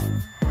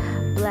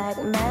 Black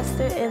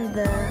Master in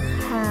the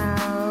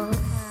house.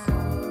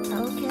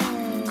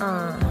 Okay.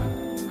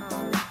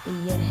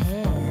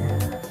 Yeah.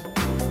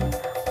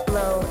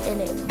 Blow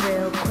in it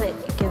real quick.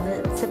 Give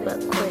a tip a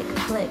quick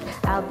flick.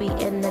 I'll be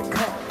in the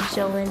cut,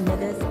 showing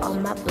niggas all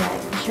my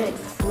black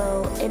tricks.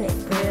 Blow in it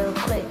real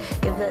quick.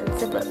 Give a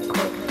tip a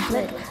quick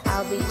flick.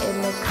 I'll be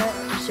in the cut,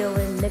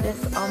 showing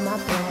niggas all my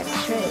black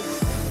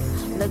tricks.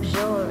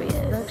 Luxurious,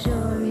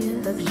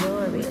 luxurious,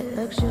 luxurious,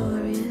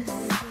 luxurious.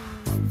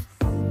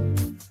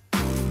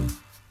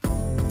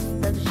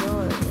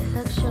 Luxurious,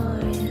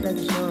 luxurious,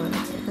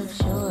 luxurious,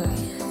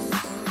 luxurious.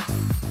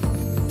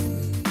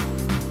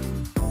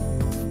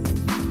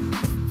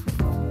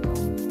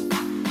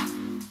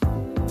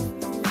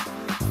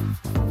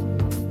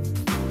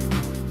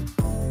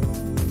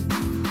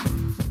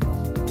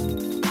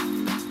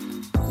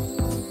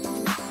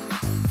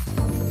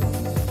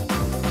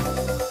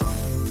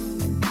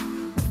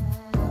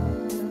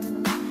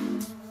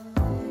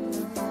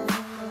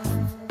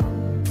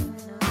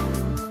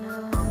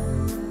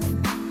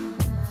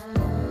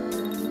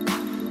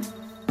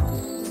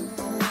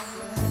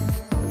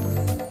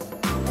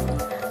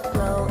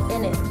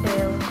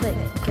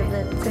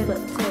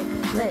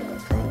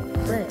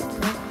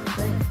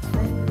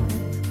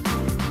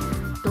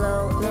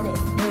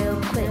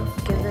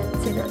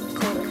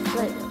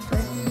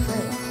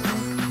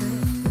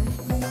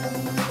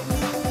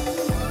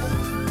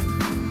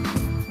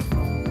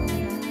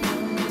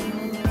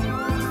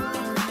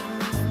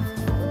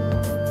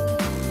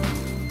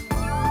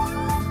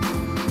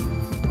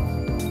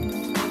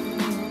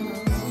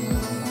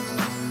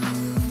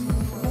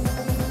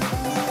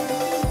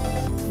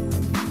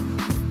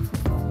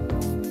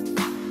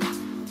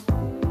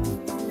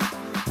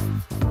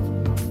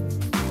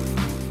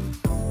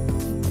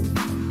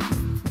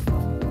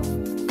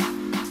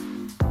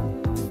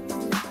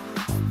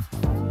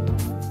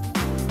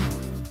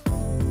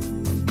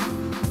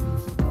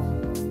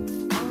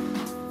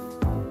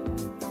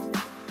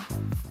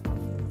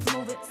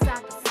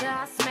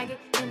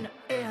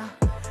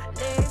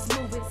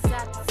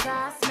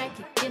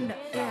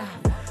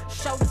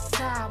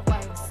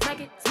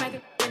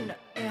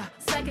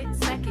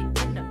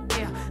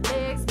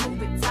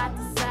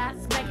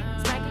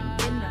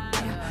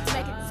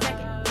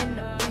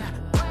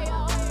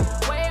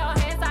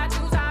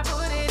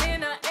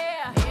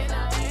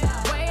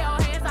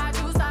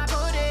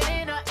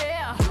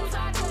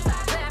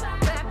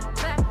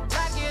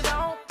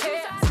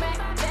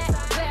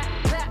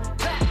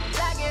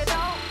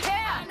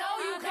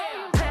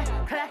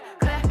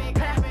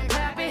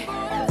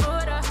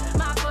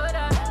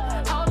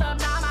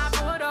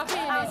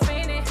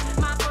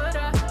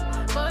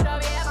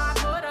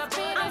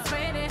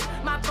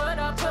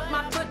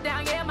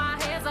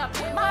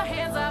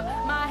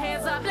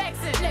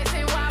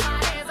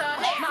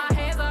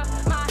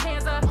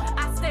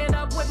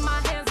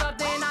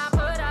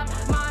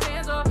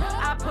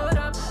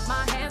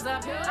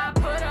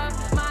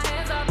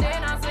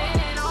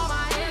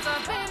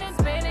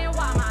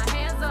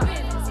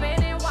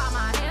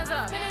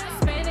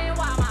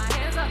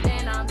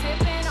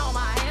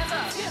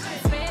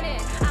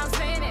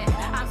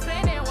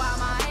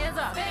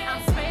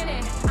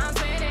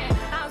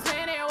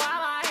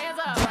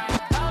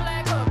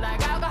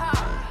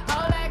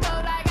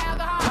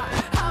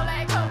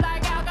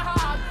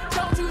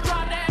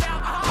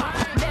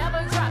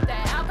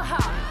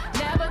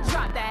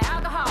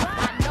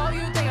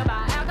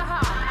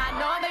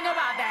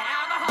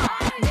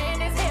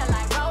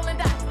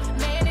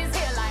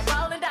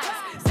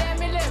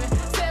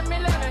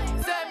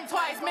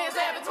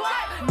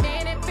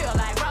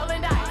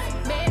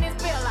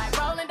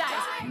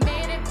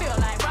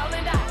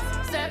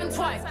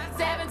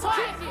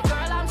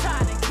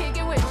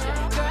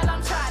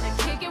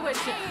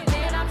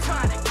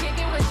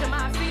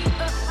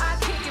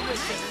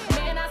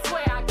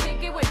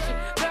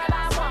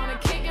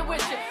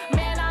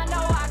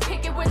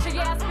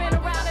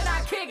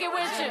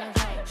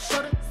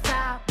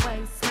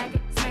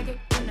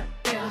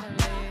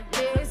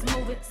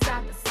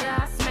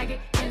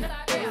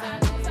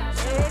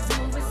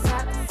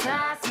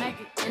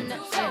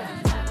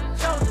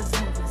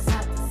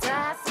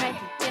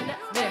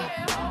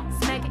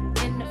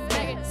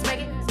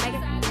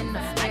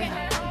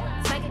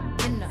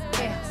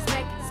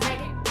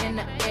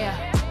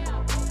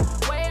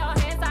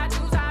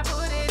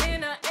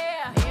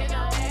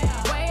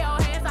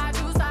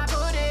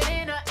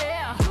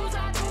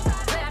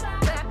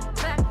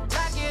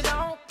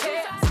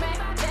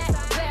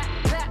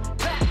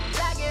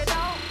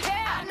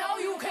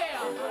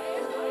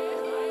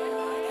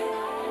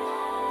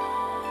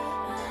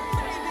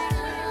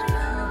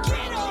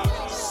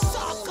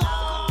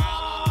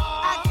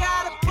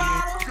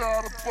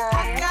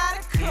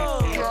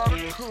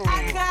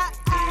 I got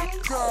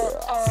ice. So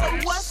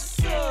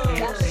what's up?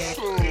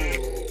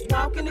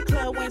 Walk in the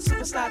club wearing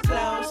superstar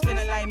clothes,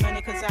 feeling like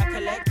money 'cause I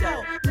collect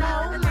dough.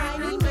 Mo,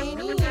 money,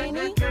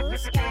 many,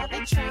 goose,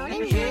 cabin,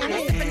 drowning, I'm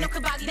a sippin' no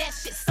Cavalli, that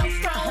shit so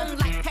strong.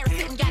 Like Paris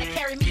Hilton, gotta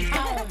carry me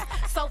home.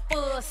 So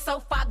full, so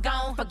far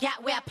gone.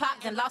 Forgot where I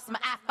parked and lost my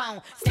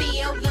iPhone.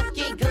 Still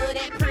looking good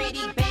and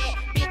pretty bad.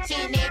 Bitch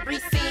in every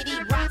city.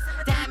 Rocks,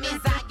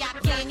 diamonds, I got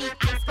plenty.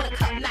 Ice for the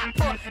cup, not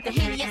pour. The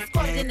Henny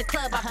escorted in the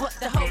club, I brought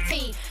the whole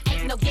team.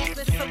 Ain't no gas,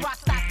 it's a rock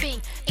star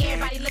thing.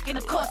 Everybody looking,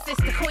 of course,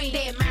 it's the queen.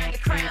 They admire the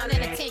crown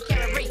and a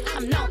 10-carat ring.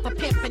 I'm known for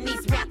pimping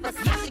these rappers.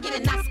 Y'all should get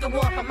an Oscar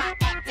award for my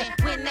acting.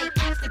 When they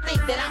actually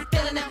think that I'm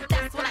feeling them,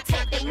 that's when I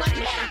take their money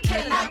and I'm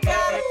killing them. I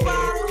got a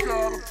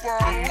bottle,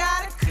 I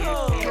got a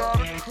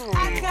cool,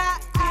 I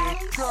got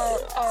ice. So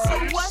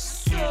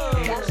what's up?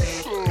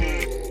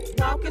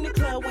 Walk in the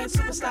club wearing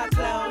superstar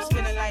clothes,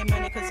 feeling like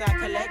money 'cause I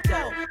collect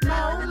dough.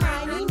 Mo,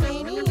 money,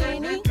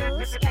 many,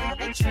 goose,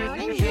 cabin,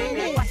 drowning,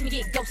 Henny. Watch me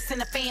get ghosts in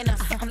the phantom.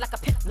 I'm like a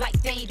pimp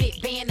like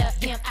David Banner.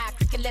 M.I.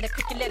 cricket letter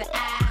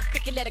I.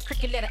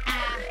 Cricket letter I.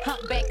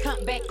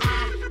 Humpback, I.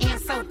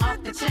 And so off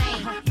the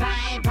chain.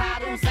 Buying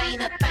bottles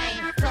ain't a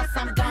thing. Plus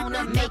I'm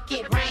gonna make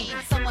it rain.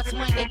 So much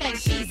money they think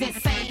she's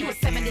insane. You a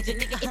 7-digit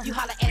nigga if you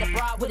holler at a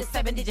broad with a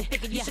 7-digit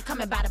figure. You should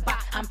come and buy the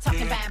box. I'm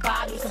talking about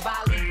bottles and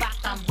Bali box.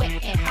 I'm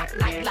wet and hot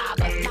like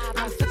lava.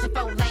 I'm switching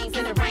 4 lanes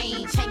in the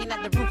range. Hanging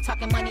at the roof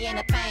talking money ain't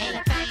a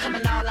thing.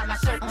 Coming all out my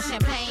shirt on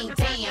champagne.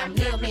 Damn,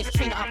 Lil Miss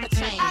Trina off the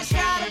chain. I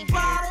got a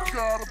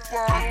bottle,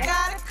 I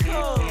got a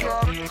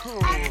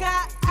cool, I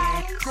got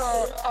ice. So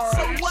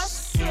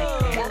what's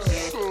up?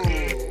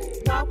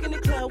 Walk in the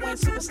club wearing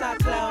superstar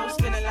clothes,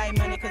 feeling like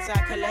money 'cause I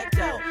collect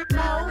dough.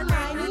 Mo,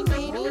 money,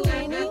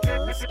 many,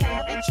 goose,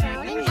 cabin,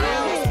 drowning,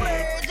 Henny.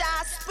 Splurge,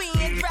 I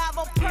spin, drive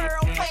a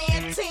Pearl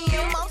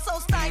Phantom. I'm so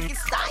stanky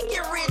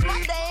rich. My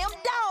damn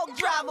dog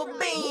drive a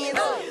Benz.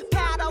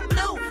 Powder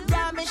blue,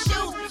 diamond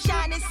shoes,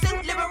 shiny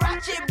suit,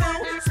 Liberace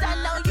boo.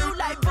 Stand on you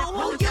like boo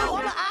who you.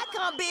 I'm an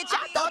icon, bitch.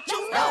 I thought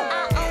you know.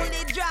 I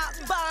only drop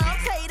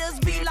bombs. Haters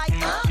be like,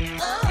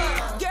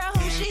 Girl,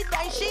 who she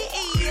think she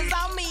is?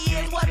 I'm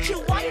is what you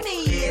want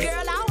is.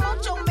 Girl, I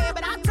want your man,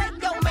 but I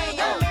take your man.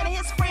 Your man and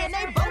his friend,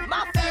 they both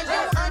my fans. You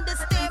don't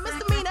understand,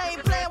 Mr. Mean I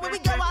ain't playing. When we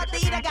go out to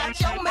eat, I got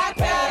your man. I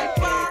got a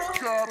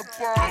bottle,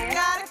 I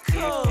got a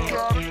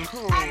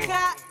cool, I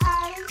got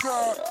ice.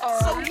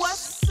 So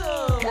what's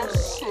up?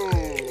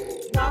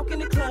 Walk in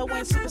the club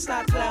wearing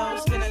superstar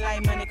clothes, feeling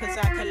like money 'cause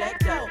I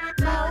collect dough.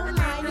 Mo,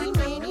 money,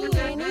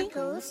 many,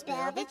 goose,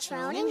 velvet,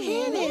 drowning,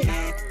 Henny.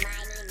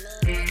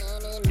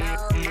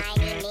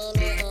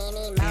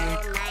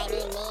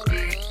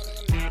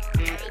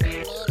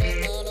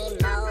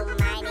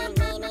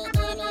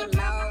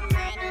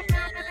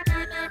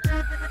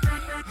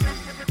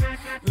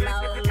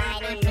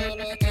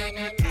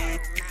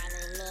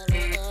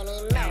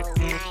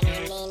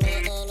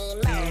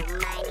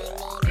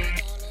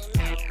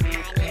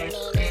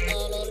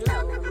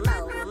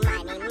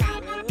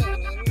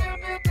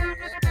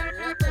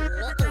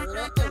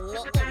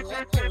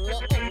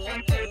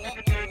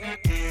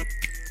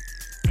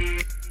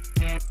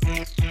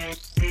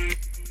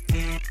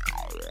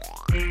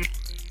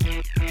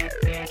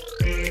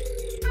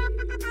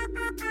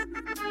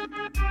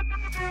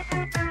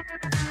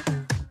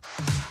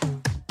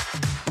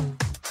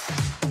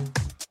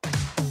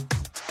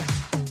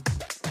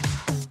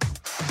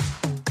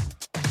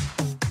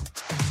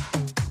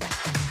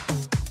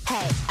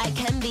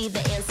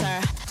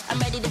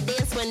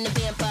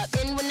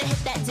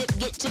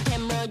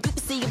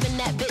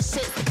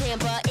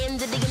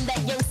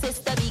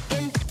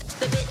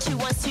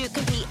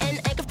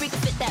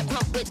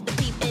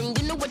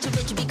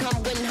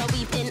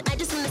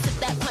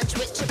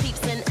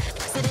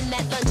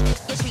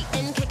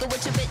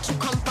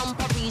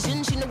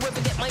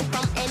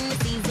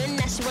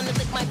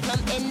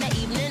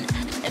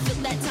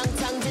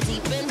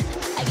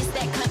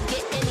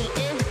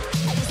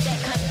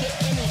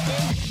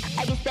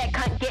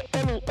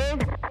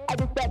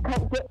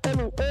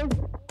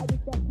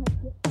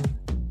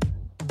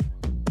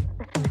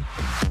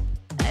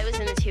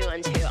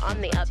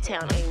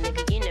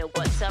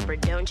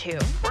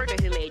 Word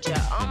who made ya?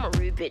 I'm a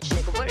rude bitch,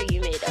 nigga. What are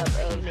you made up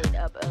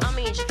of? I'ma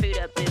eat your food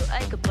up, boo.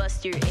 I could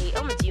bust your 8.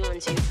 I'ma do 1,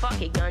 2.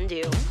 Fuck it, gun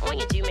do. When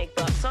you do make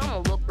bucks, I'ma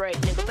look right,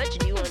 nigga. Bet you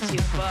do 1, 2.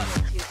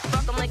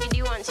 Fuck 'em like you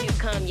do 1, 2.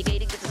 Come, you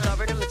gated, get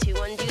discovered. I'm a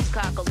 2-1 deuce.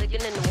 Cock a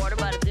lickin' in the water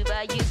by the blue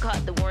bayou.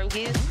 Caught the warm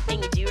goose.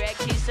 And you do rag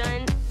too,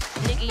 son.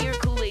 Nigga, you're a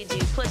Kool-Aid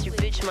dude. Plus your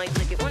bitch might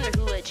lick it. Wonder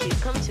who let you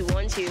come to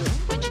 1, 2.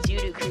 What you do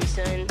to crew,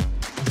 son?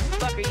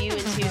 Fuck are you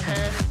into,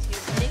 huh?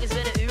 Niggas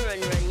better run.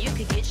 You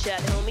could get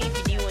shot, homie, if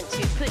you do want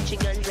to. Put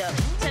your guns up.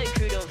 Tell your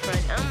crew don't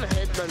front. I'm a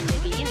hoodlum,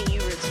 nigga. You know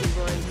you were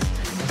 2-1s.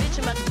 Bitch,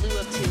 I'm about to blue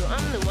up too.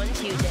 I'm the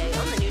 1-2 day.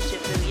 I'm the new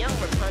ship boo, young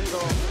Rapunzel.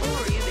 Who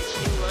are you, bitch?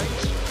 New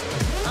lunch?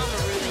 I'ma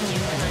ruin you,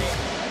 cunt.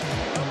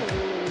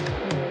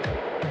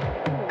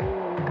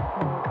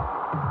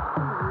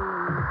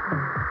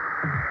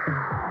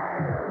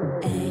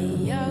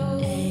 Ayo,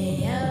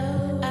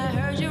 I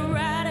heard you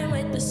riding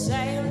with the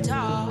same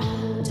tall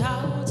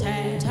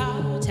tale.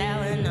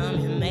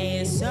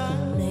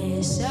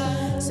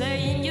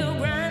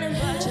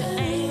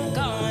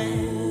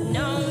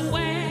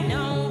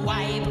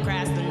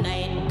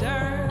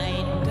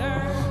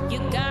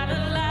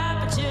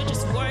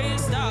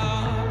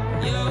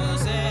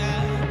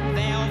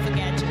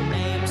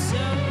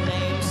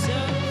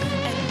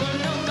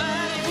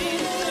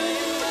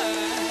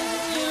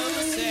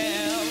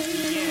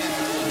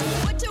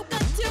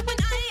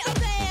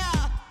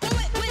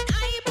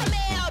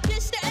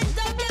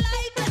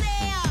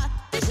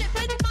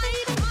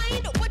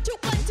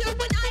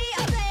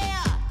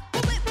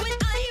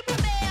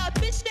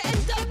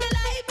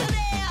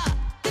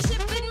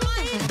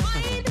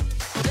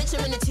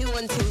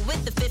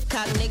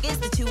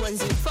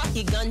 onesie, fuck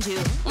your gun do.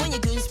 When your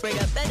goon sprayed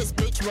up, bet this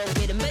bitch won't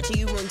get him, bet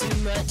you won't do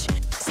much.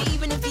 See,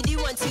 even if you do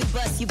want to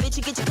bust, you bitch,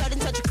 you get your cut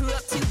and touch your crew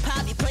up too.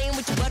 Pop, you playing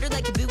with your butter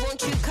like a boo,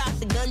 won't you cock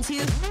the gun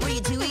too? Where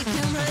you do eat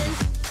coom, hun?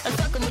 I'm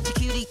fucking with your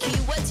cutie Q.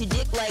 What's your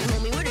dick like,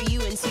 homie? What are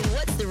you into?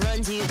 What's the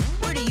run to?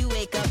 Where do you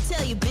wake up?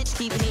 Tell your bitch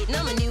keep hating,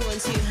 I'm a new one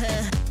too,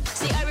 huh?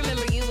 See, I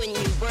remember you when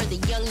you were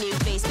the young new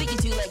face, but you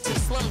do like to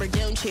slumber,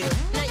 don't you?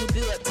 Now you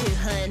boo up too,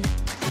 hun.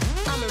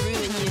 I'ma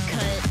ruin you,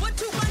 cunt. What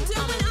you want to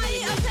when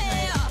I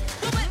appear?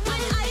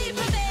 When I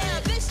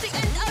prepare, bitch, the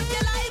end of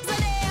your life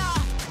are there.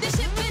 This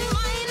shit been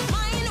mine.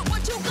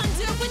 What you gonna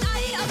do when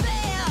I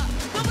appear?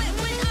 When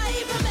I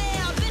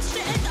prepare, bitch,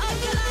 the end of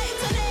your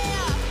life are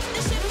there.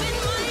 This shit been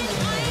mine.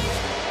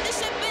 This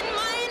shit been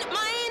mine.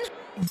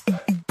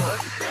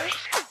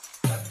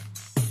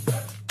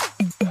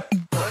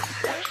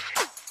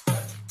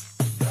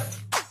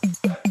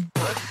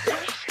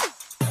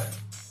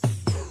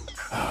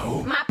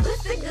 My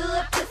pussy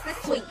good, pussy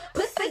sweet,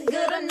 pussy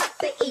good enough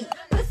to eat.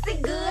 Pussy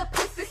good,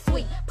 pussy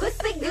sweet,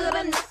 pussy good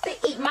enough to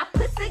eat. My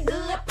pussy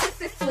good,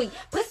 pussy sweet,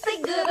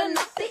 pussy good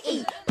enough to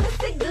eat.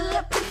 Pussy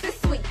good, pussy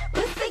sweet,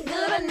 pussy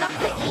good enough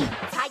to eat.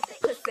 Tight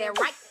pussy,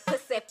 right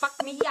pussy, fuck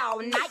me all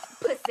night.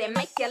 Pussy,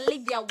 make you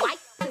leave your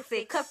wife.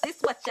 Pussy, cause this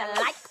what you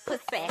like.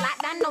 Pussy, slide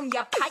down on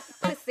your pipe.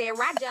 Pussy,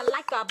 ride you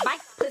like a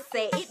bike.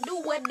 Pussy, it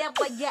do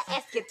whatever you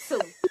ask it to.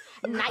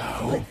 Nice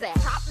pussy,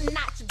 top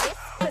notch best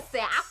pussy,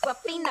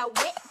 Aquafina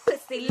wet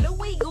pussy,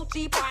 Louis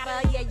Gucci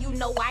Prada, yeah you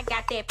know I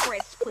got that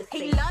fresh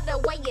pussy. He love the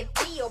way it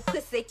feel,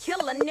 pussy,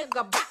 kill a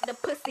nigga bout the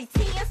pussy.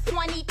 10s,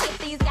 20,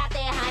 50s, got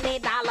that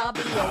 $100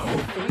 bill.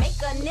 Pussy,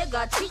 make a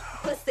nigga cheat,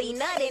 pussy,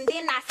 nut and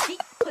then I cheat,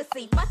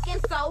 pussy,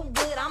 fucking so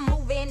good I'm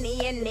moving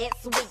in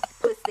next week,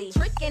 pussy,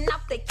 tricking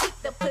off to keep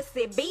the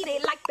pussy, beat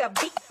it like the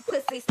beat,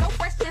 pussy, so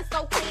fresh and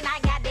so clean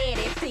I got that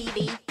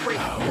STD free.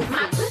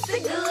 My pussy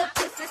good,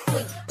 pussy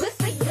sweet,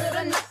 pussy good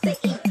enough to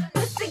eat.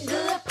 Pussy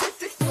good,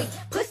 pussy sweet,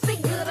 pussy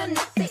good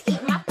enough to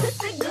eat. My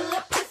pussy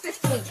good, pussy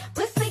sweet,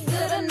 pussy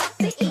good enough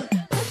to eat.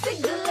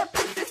 Pussy good,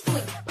 pussy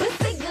sweet,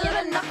 pussy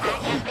good enough. I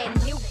got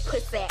that new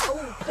pussy,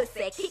 ooh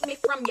pussy, keep me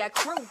from your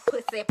crew,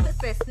 pussy,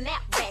 pussy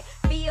snap back,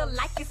 feel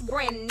like it's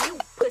brand new,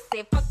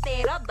 pussy, fuck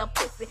that other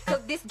pussy,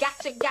 cause this got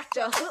you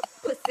hooked,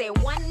 pussy,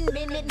 1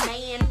 minute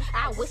man,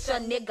 I wish a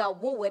nigga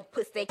would,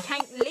 pussy,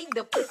 can't leave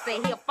the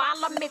pussy, he'll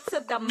follow me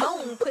to the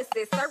moon,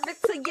 pussy, serve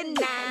it to you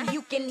now,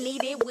 you can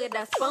eat it with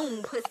a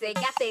spoon, pussy,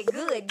 got that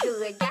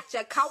good, got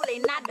you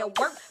calling out to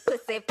work,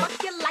 pussy,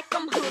 fuck you like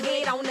I'm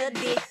hooded on the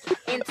dick,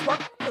 and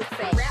twerk,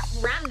 pussy, wrap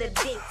round the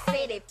dick,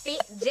 said it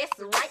fit just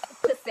right,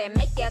 pussy,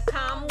 make you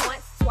come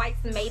once, twice,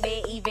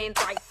 maybe even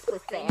thrice,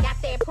 pussy,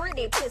 got that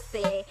pretty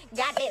pussy,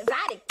 got that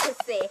exotic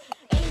pussy,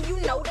 and you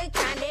know the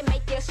kind that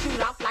make you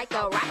shoot off like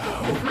a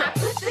rocket. My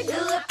pussy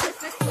good,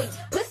 pussy sweet,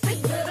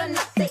 pussy good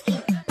enough to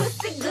eat.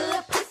 Pussy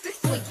good, pussy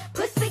sweet,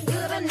 pussy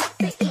good enough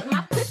to eat.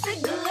 My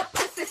pussy good,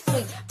 pussy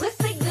sweet,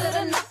 pussy good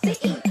enough to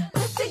eat.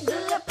 Pussy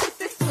good,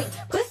 pussy sweet,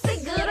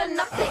 pussy good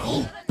enough to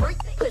eat. Freak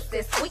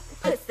pussy, sweet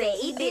pussy,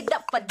 eat it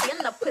up for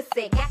dinner,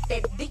 pussy. Got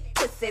that deep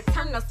pussy,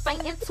 turn a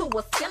saint into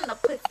a sinner,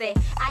 pussy.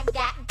 I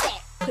got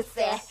that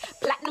pussy,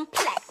 platinum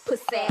plaque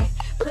pussy.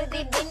 Put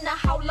it in the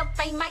Hall of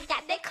Fame, I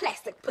got that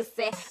classic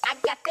pussy. I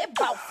got that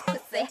boss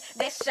pussy,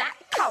 that shot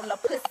caller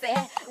pussy.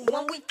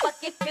 When we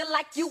fuck it, feel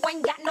like you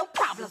ain't got no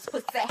problems,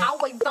 pussy.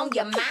 Always on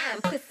your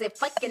mind, pussy,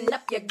 fucking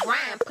up your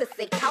grind,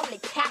 pussy. Call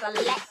it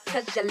Cadillac,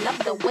 cause you love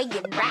the way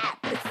you ride,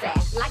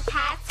 pussy. Like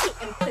how it's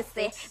hitting,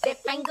 pussy,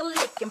 that finger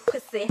licking,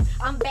 pussy.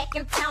 I'm back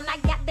in town, I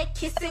got that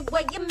kiss it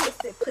where you miss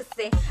it,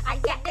 pussy. I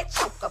got that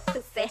choker,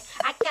 pussy.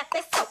 I got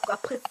that soaker,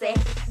 pussy.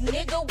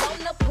 Nigga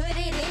wanna put it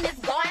in his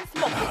bar and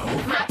smoke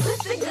it. My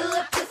pussy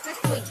good, pussy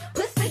sweet,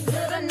 pussy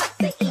good enough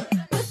to eat.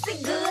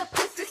 Pussy good,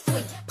 pussy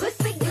sweet,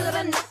 pussy good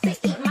enough to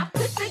eat. My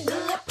pussy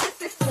good,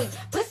 pussy sweet,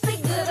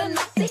 pussy good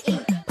enough to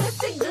eat.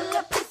 Pussy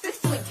good, pussy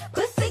sweet,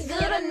 pussy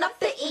good enough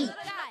to eat.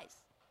 Guys,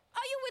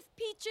 are you with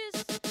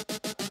Peaches?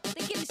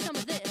 Then give me some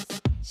of this.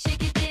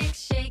 Shake your dicks,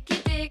 shake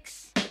your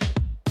dicks.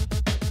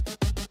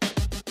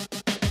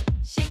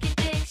 Shake your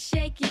dicks,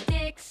 shake your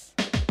dicks.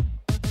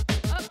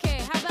 Okay,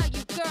 how about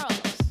you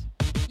girls?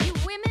 You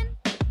women?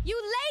 You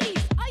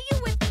ladies, are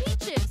you with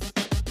Peaches?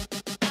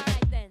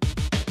 Alright then,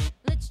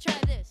 let's try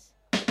this.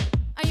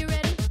 Are you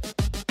ready?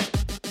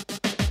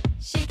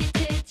 Shake your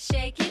tits,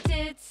 shake your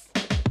tits.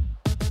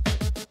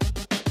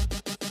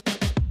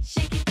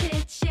 Shake your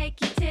tits,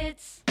 shake your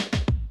tits.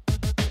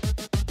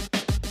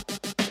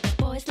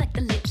 Boys like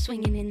the lips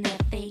swinging in their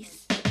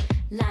face,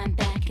 lying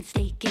back and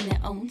stake in their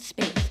own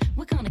space.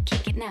 We're gonna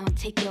kick it now and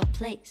take your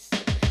place.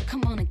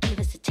 Come on and give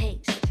us a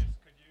taste.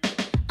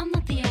 I'm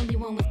not the only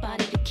one with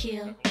body to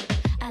kill.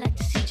 I like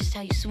to see just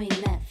how you swing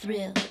that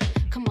thrill.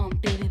 Come on,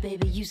 baby,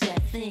 baby, use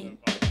that thing.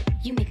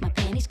 You make my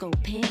panties go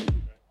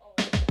ping.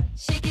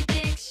 Shake your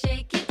dicks,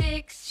 shake your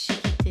dicks.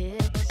 Shake your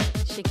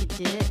dicks, shake your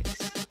dicks.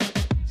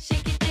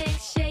 Shake your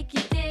dicks, shake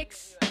your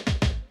dicks.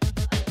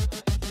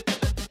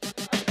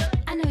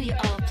 I know you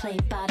all play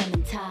bottom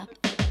and top.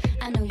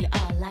 I know you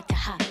all like to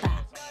hot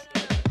box.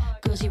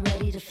 Girls, you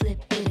ready to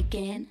flip it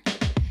again?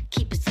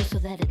 Keep it so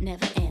that it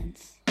never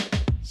ends.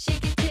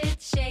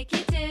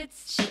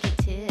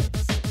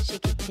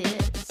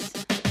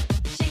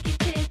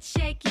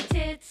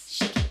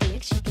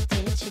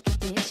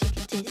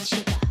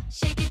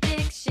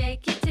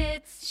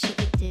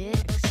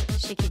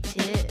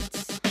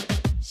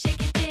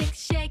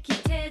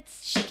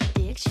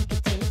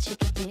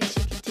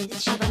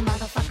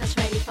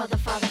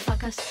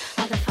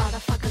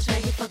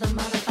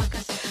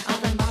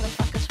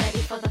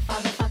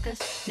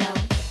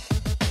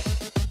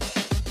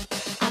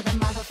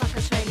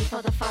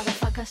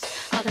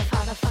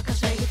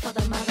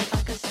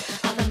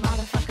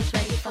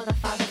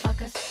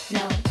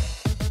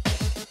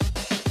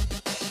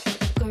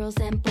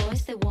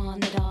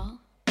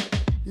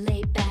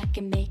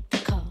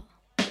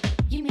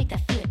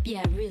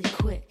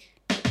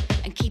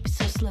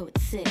 slow,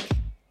 it's sick.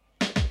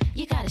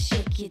 You gotta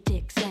shake your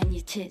dicks and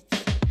your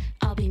tits.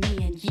 I'll be me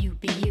and you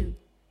be you.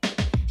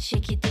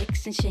 Shake your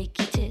dicks and shake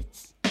your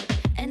tits.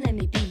 And let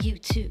me be you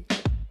too.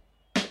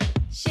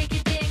 Shake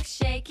your dicks,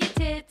 shake your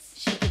tits.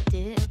 Shake your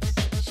dicks,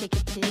 shake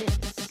your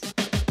tits.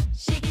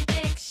 Shake your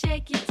dicks,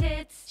 shake your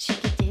tits.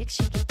 Shake your dicks,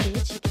 shake your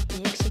tits, shake your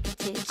dicks, shake your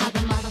tits. Are the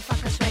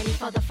motherfuckers ready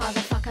for the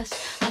fatherfuckers?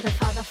 Are the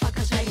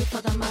fatherfuckers ready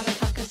for the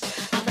motherfuckers?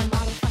 Are the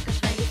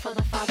motherfuckers ready for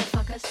the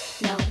fatherfuckers?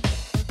 No.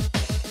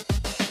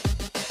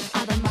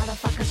 Are the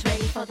motherfuckers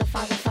ready for the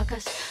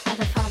fatherfuckers? Are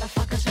the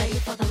fatherfuckers ready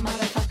for the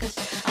motherfuckers?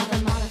 Are the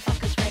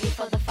motherfuckers ready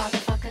for the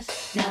fatherfuckers?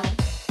 No.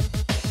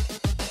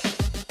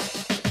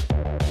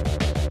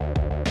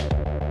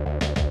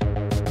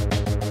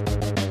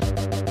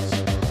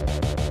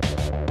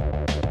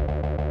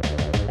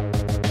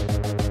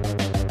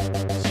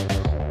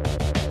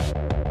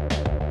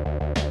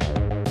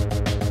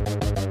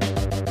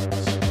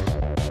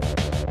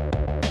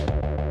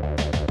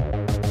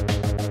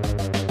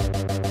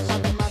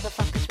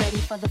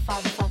 For the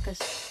fatherfuckers,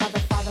 are the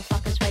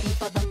fatherfuckers ready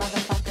for the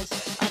motherfuckers?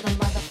 Are the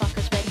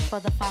motherfuckers ready for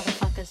the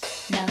fatherfuckers?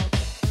 No.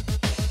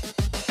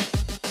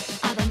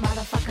 Are the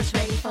motherfuckers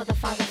ready for the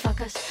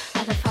fatherfuckers?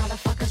 Are the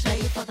fatherfuckers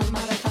ready for the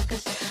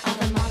motherfuckers? Are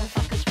the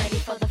motherfuckers ready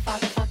for the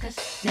fatherfuckers?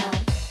 No.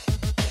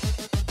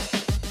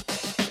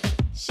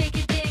 Shake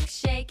your dicks,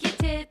 shake your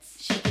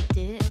tits. Shake your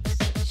dicks,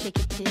 shake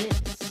your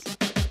tits.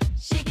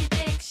 Shake your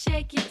dicks,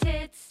 shake your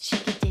tits.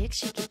 Shake your dicks,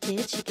 shake your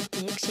tits, shake your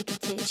dicks, shake your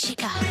tits.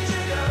 Shake out.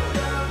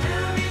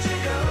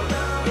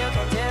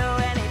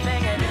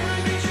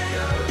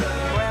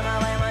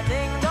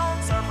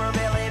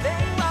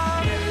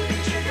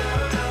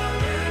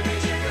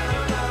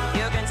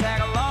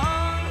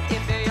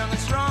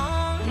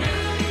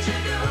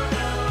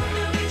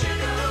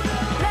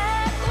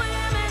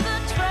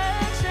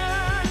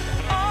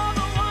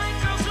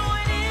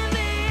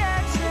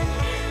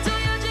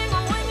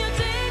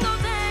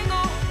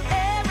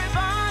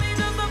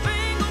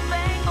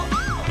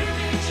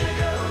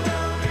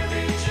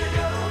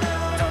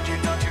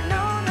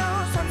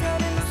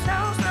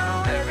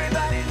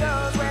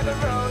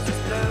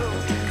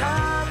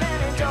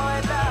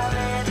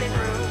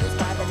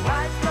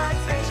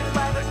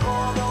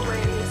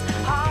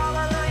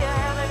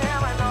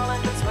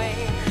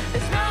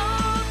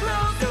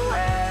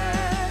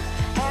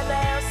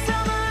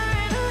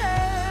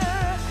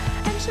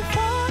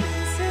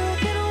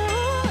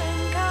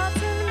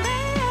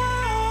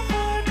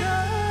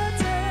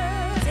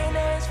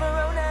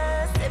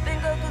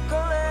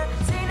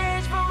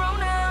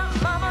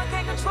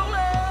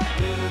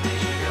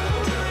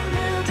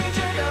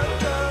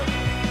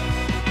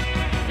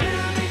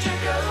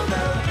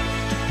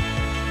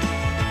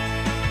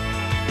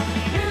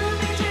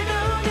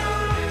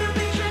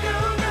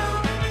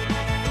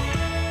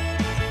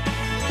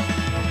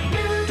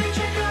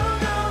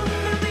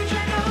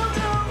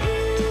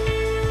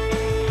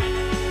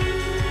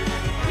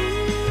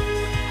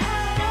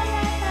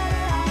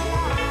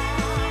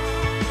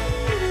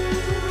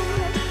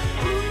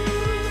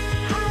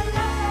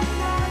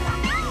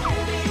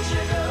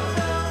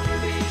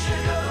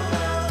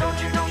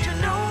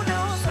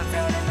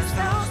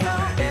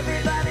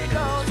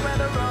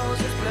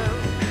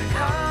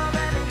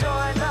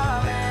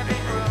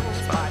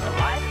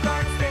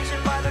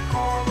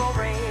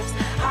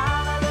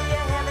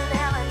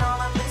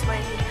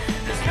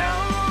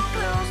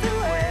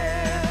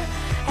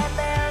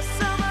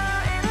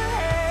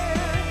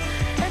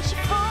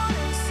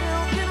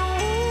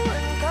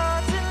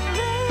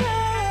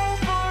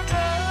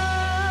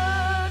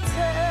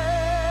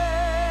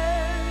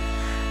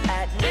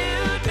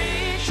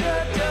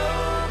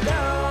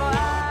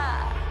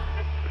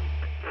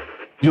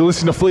 You're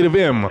listening to Fleet of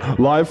M,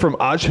 live from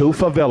Arch Hill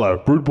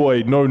Favela. Rude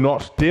boy, no,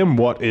 not them,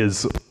 what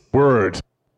is word?